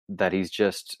that he's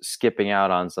just skipping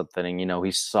out on something and,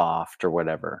 he's soft or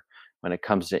whatever. When it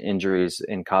comes to injuries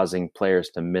and causing players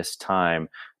to miss time,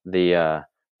 the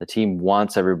team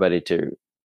wants everybody to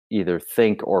either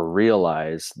think or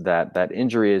realize that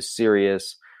injury is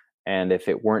serious And if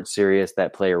it weren't serious,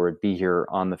 that player would be here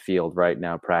on the field right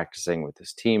now practicing with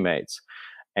his teammates.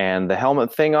 And the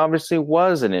helmet thing obviously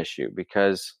was an issue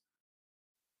because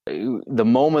the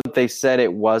moment they said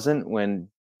it wasn't, when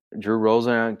Drew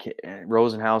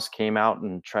Rosenhaus came out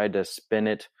and tried to spin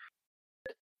it,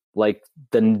 like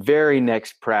the very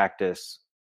next practice,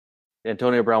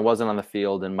 Antonio Brown wasn't on the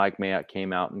field and Mike Mayock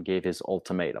came out and gave his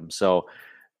ultimatum. So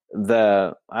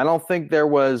I don't think there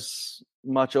was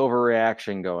much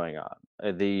overreaction going on.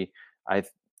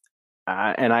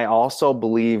 I also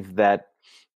believe that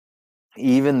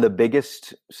even the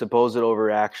biggest supposed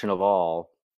overreaction of all,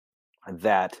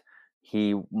 that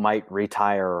he might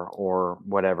retire or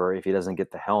whatever if he doesn't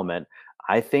get the helmet,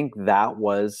 I think that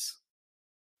was,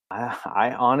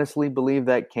 I honestly believe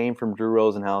that came from Drew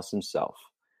Rosenhaus himself.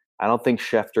 I don't think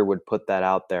Schefter would put that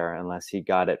out there unless he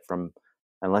got it from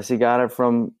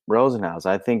Rosenhaus.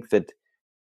 I think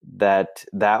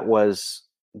that was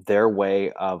their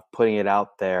way of putting it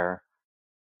out there,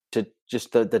 to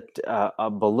just a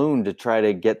balloon to try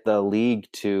to get the league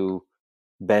to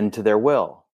bend to their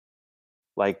will.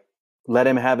 Like, let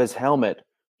him have his helmet.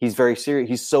 He's very serious.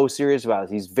 He's so serious about it.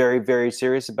 He's very, very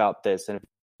serious about this. And if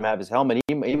he have his helmet,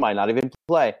 he might not even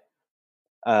play.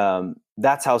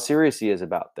 That's how serious he is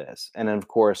about this. And then, of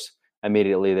course,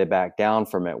 immediately they back down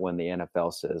from it when the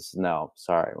NFL says, no,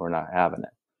 sorry, we're not having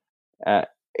it.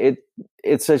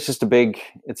 It's just a big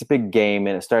game,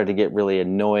 and it started to get really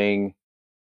annoying.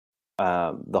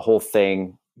 The whole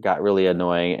thing got really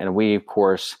annoying, and we, of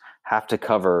course, have to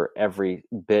cover every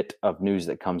bit of news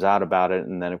that comes out about it.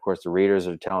 And then, of course, the readers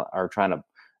are trying to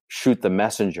shoot the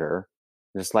messenger.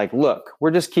 It's like, look,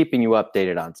 we're just keeping you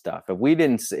updated on stuff. If we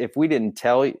didn't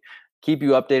keep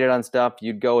you updated on stuff,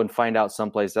 you'd go and find out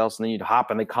someplace else, and then you'd hop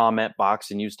in the comment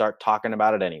box and you start talking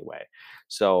about it anyway.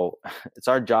 So it's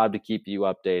our job to keep you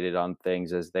updated on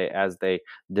things as they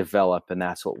develop, and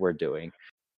that's what we're doing.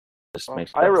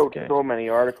 I wrote so many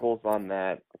articles on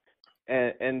that,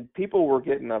 and people were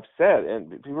getting upset,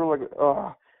 and people were like,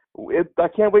 "Oh, I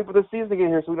can't wait for the season to get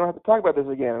here so we don't have to talk about this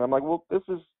again." And I'm like, "Well, this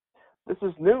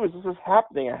is news. This is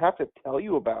happening. I have to tell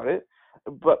you about it."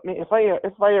 But if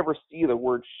I ever see the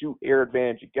word "shoot air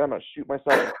advantage" again, I'm gonna shoot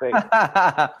myself in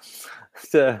the face.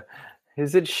 So,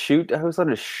 is it shoot? I always thought it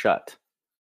was shut.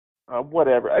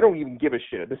 Whatever. I don't even give a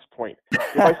shit at this point.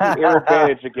 If I see air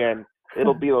advantage again,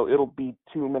 it'll be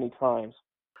too many times.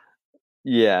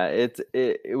 Yeah,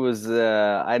 it was.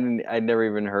 I'd never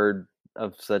even heard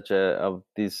of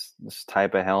this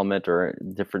type of helmet, or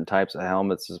different types of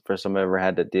helmets. It's the first time I ever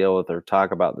had to deal with or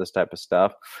talk about this type of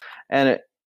stuff, and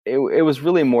it was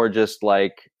really more just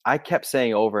like I kept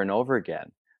saying over and over again,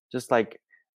 just like,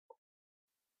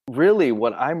 really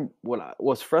what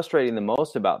was frustrating the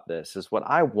most about this is what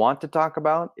I want to talk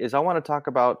about is I want to talk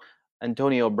about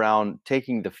Antonio Brown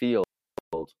taking the field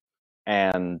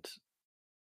and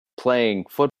playing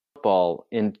football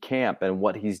in camp, and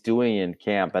what he's doing in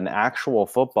camp, and actual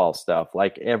football stuff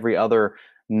like every other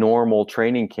normal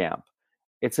training camp.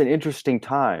 It's an interesting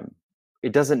time.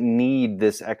 It doesn't need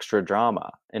this extra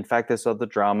drama. In fact, this other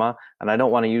drama, and I don't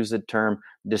want to use the term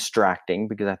distracting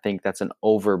because I think that's an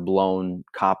overblown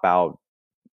cop-out,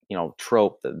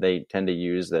 trope that they tend to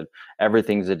use, that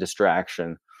everything's a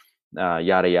distraction,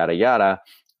 yada, yada, yada.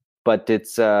 But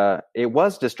it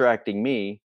was distracting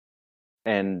me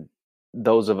and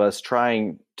those of us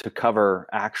trying to cover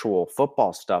actual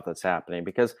football stuff that's happening,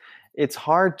 because it's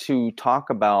hard to talk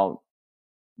about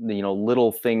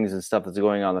little things and stuff that's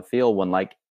going on the field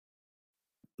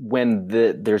when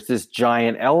there's this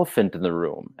giant elephant in the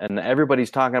room and everybody's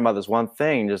talking about this one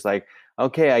thing, just like,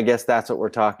 okay, I guess that's what we're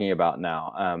talking about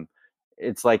now.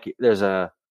 It's like there's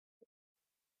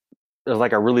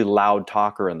like a really loud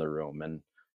talker in the room,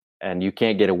 and you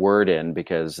can't get a word in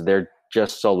because they're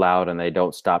just so loud and they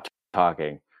don't stop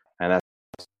talking. And that's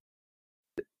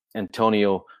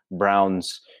Antonio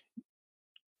Brown's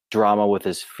drama with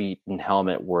his feet and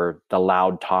helmet, were the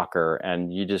loud talker,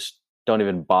 and you just don't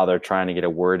even bother trying to get a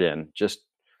word in. Just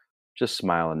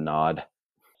smile and nod.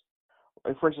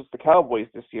 Like, for instance, the Cowboys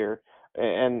this year,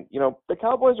 and the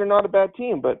Cowboys are not a bad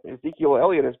team, but Ezekiel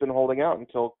Elliott has been holding out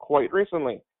until quite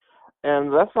recently,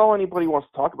 and that's all anybody wants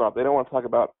to talk about. They don't want to talk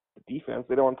about the defense.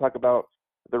 They don't want to talk about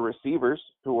the receivers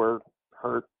who are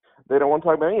hurt. They don't want to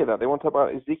talk about any of that. They want to talk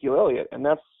about Ezekiel Elliott, and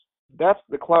that's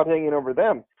the cloud hanging over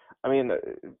them. I mean,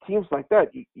 teams like that,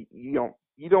 you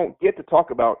don't get to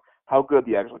talk about how good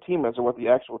the actual team is or what the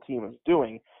actual team is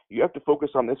doing. You have to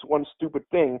focus on this one stupid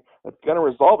thing that's going to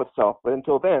resolve itself. But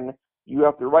until then, you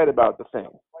have to write about the thing.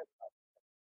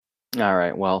 All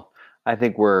right. Well, I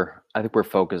think we're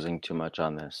focusing too much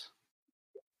on this.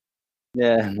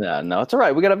 Yeah, no, it's all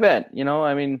right. We got to vent.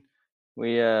 I mean,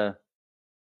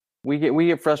 we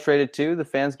get frustrated too. The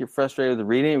fans get frustrated with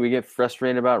reading it. We get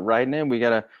frustrated about writing it. We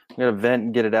gotta vent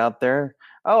and get it out there.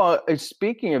 Oh,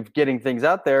 speaking of getting things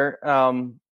out there,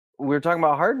 we were talking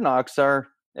about Hard Knocks. Our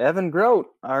Evan Grote,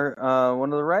 our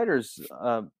one of the writers,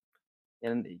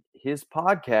 in his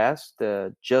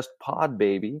podcast, Just Pod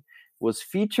Baby, was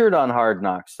featured on Hard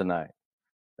Knocks tonight.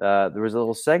 There was a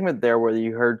little segment there where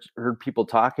you heard people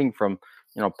talking from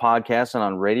podcasts and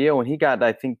on radio, and he got,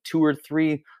 I think, 2 or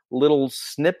 3 little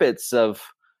snippets of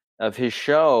his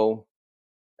show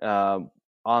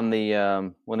on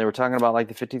the when they were talking about like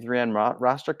the 53-man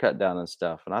roster cut down and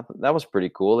stuff, and I thought that was pretty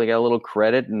cool. They got a little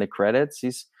credit in the credits.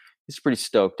 He's pretty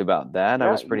stoked about that. Yeah,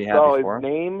 I was pretty happy for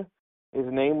him. His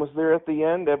name was there at the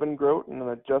end, Evan Grote, and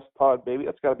the Just Pod Baby.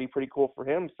 That's got to be pretty cool for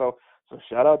him. So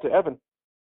shout out to Evan.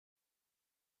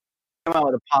 Come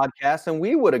out with a podcast, and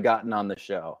we would have gotten on the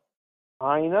show.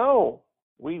 I know.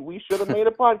 We should have made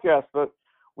a podcast, but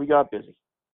we got busy.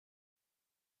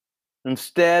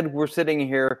 Instead, we're sitting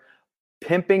here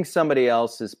pimping somebody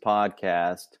else's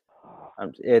podcast.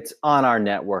 It's on our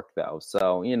network, though,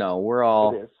 so we're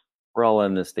all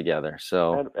in this together.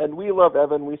 So and we love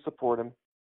Evan. We support him.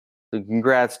 So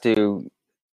congrats to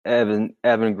Evan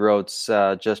Grote's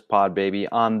Just Pod Baby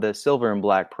on the Silver and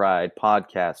Black Pride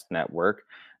podcast network.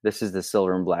 This is the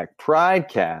Silver and Black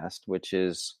Pridecast, which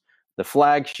is the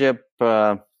flagship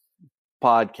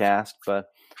podcast, but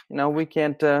we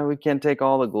can't take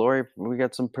all the glory. We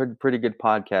got some pretty good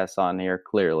podcasts on here,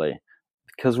 clearly,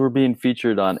 because we're being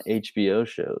featured on HBO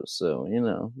shows. So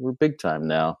we're big time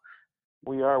now.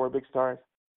 We are. We're big stars.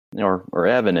 Or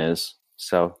Evan is.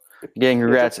 So again,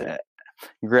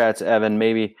 congrats, Evan.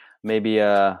 Maybe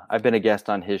I've been a guest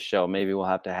on his show. Maybe we'll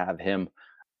have to have him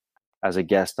as a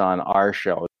guest on our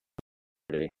show.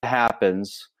 It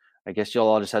happens. I guess you'll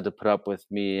all just have to put up with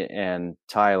me and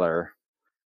Tyler.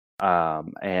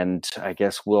 And I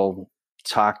guess we'll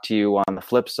talk to you on the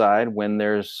flip side when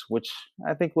which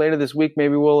I think later this week,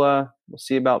 maybe we'll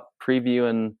see about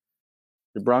previewing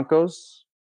the Broncos.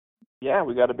 Yeah,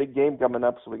 we got a big game coming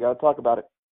up, so we got to talk about it.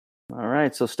 All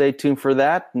right, so stay tuned for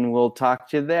that, and we'll talk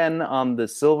to you then on the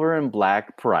Silver and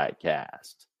Black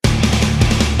Pridecast.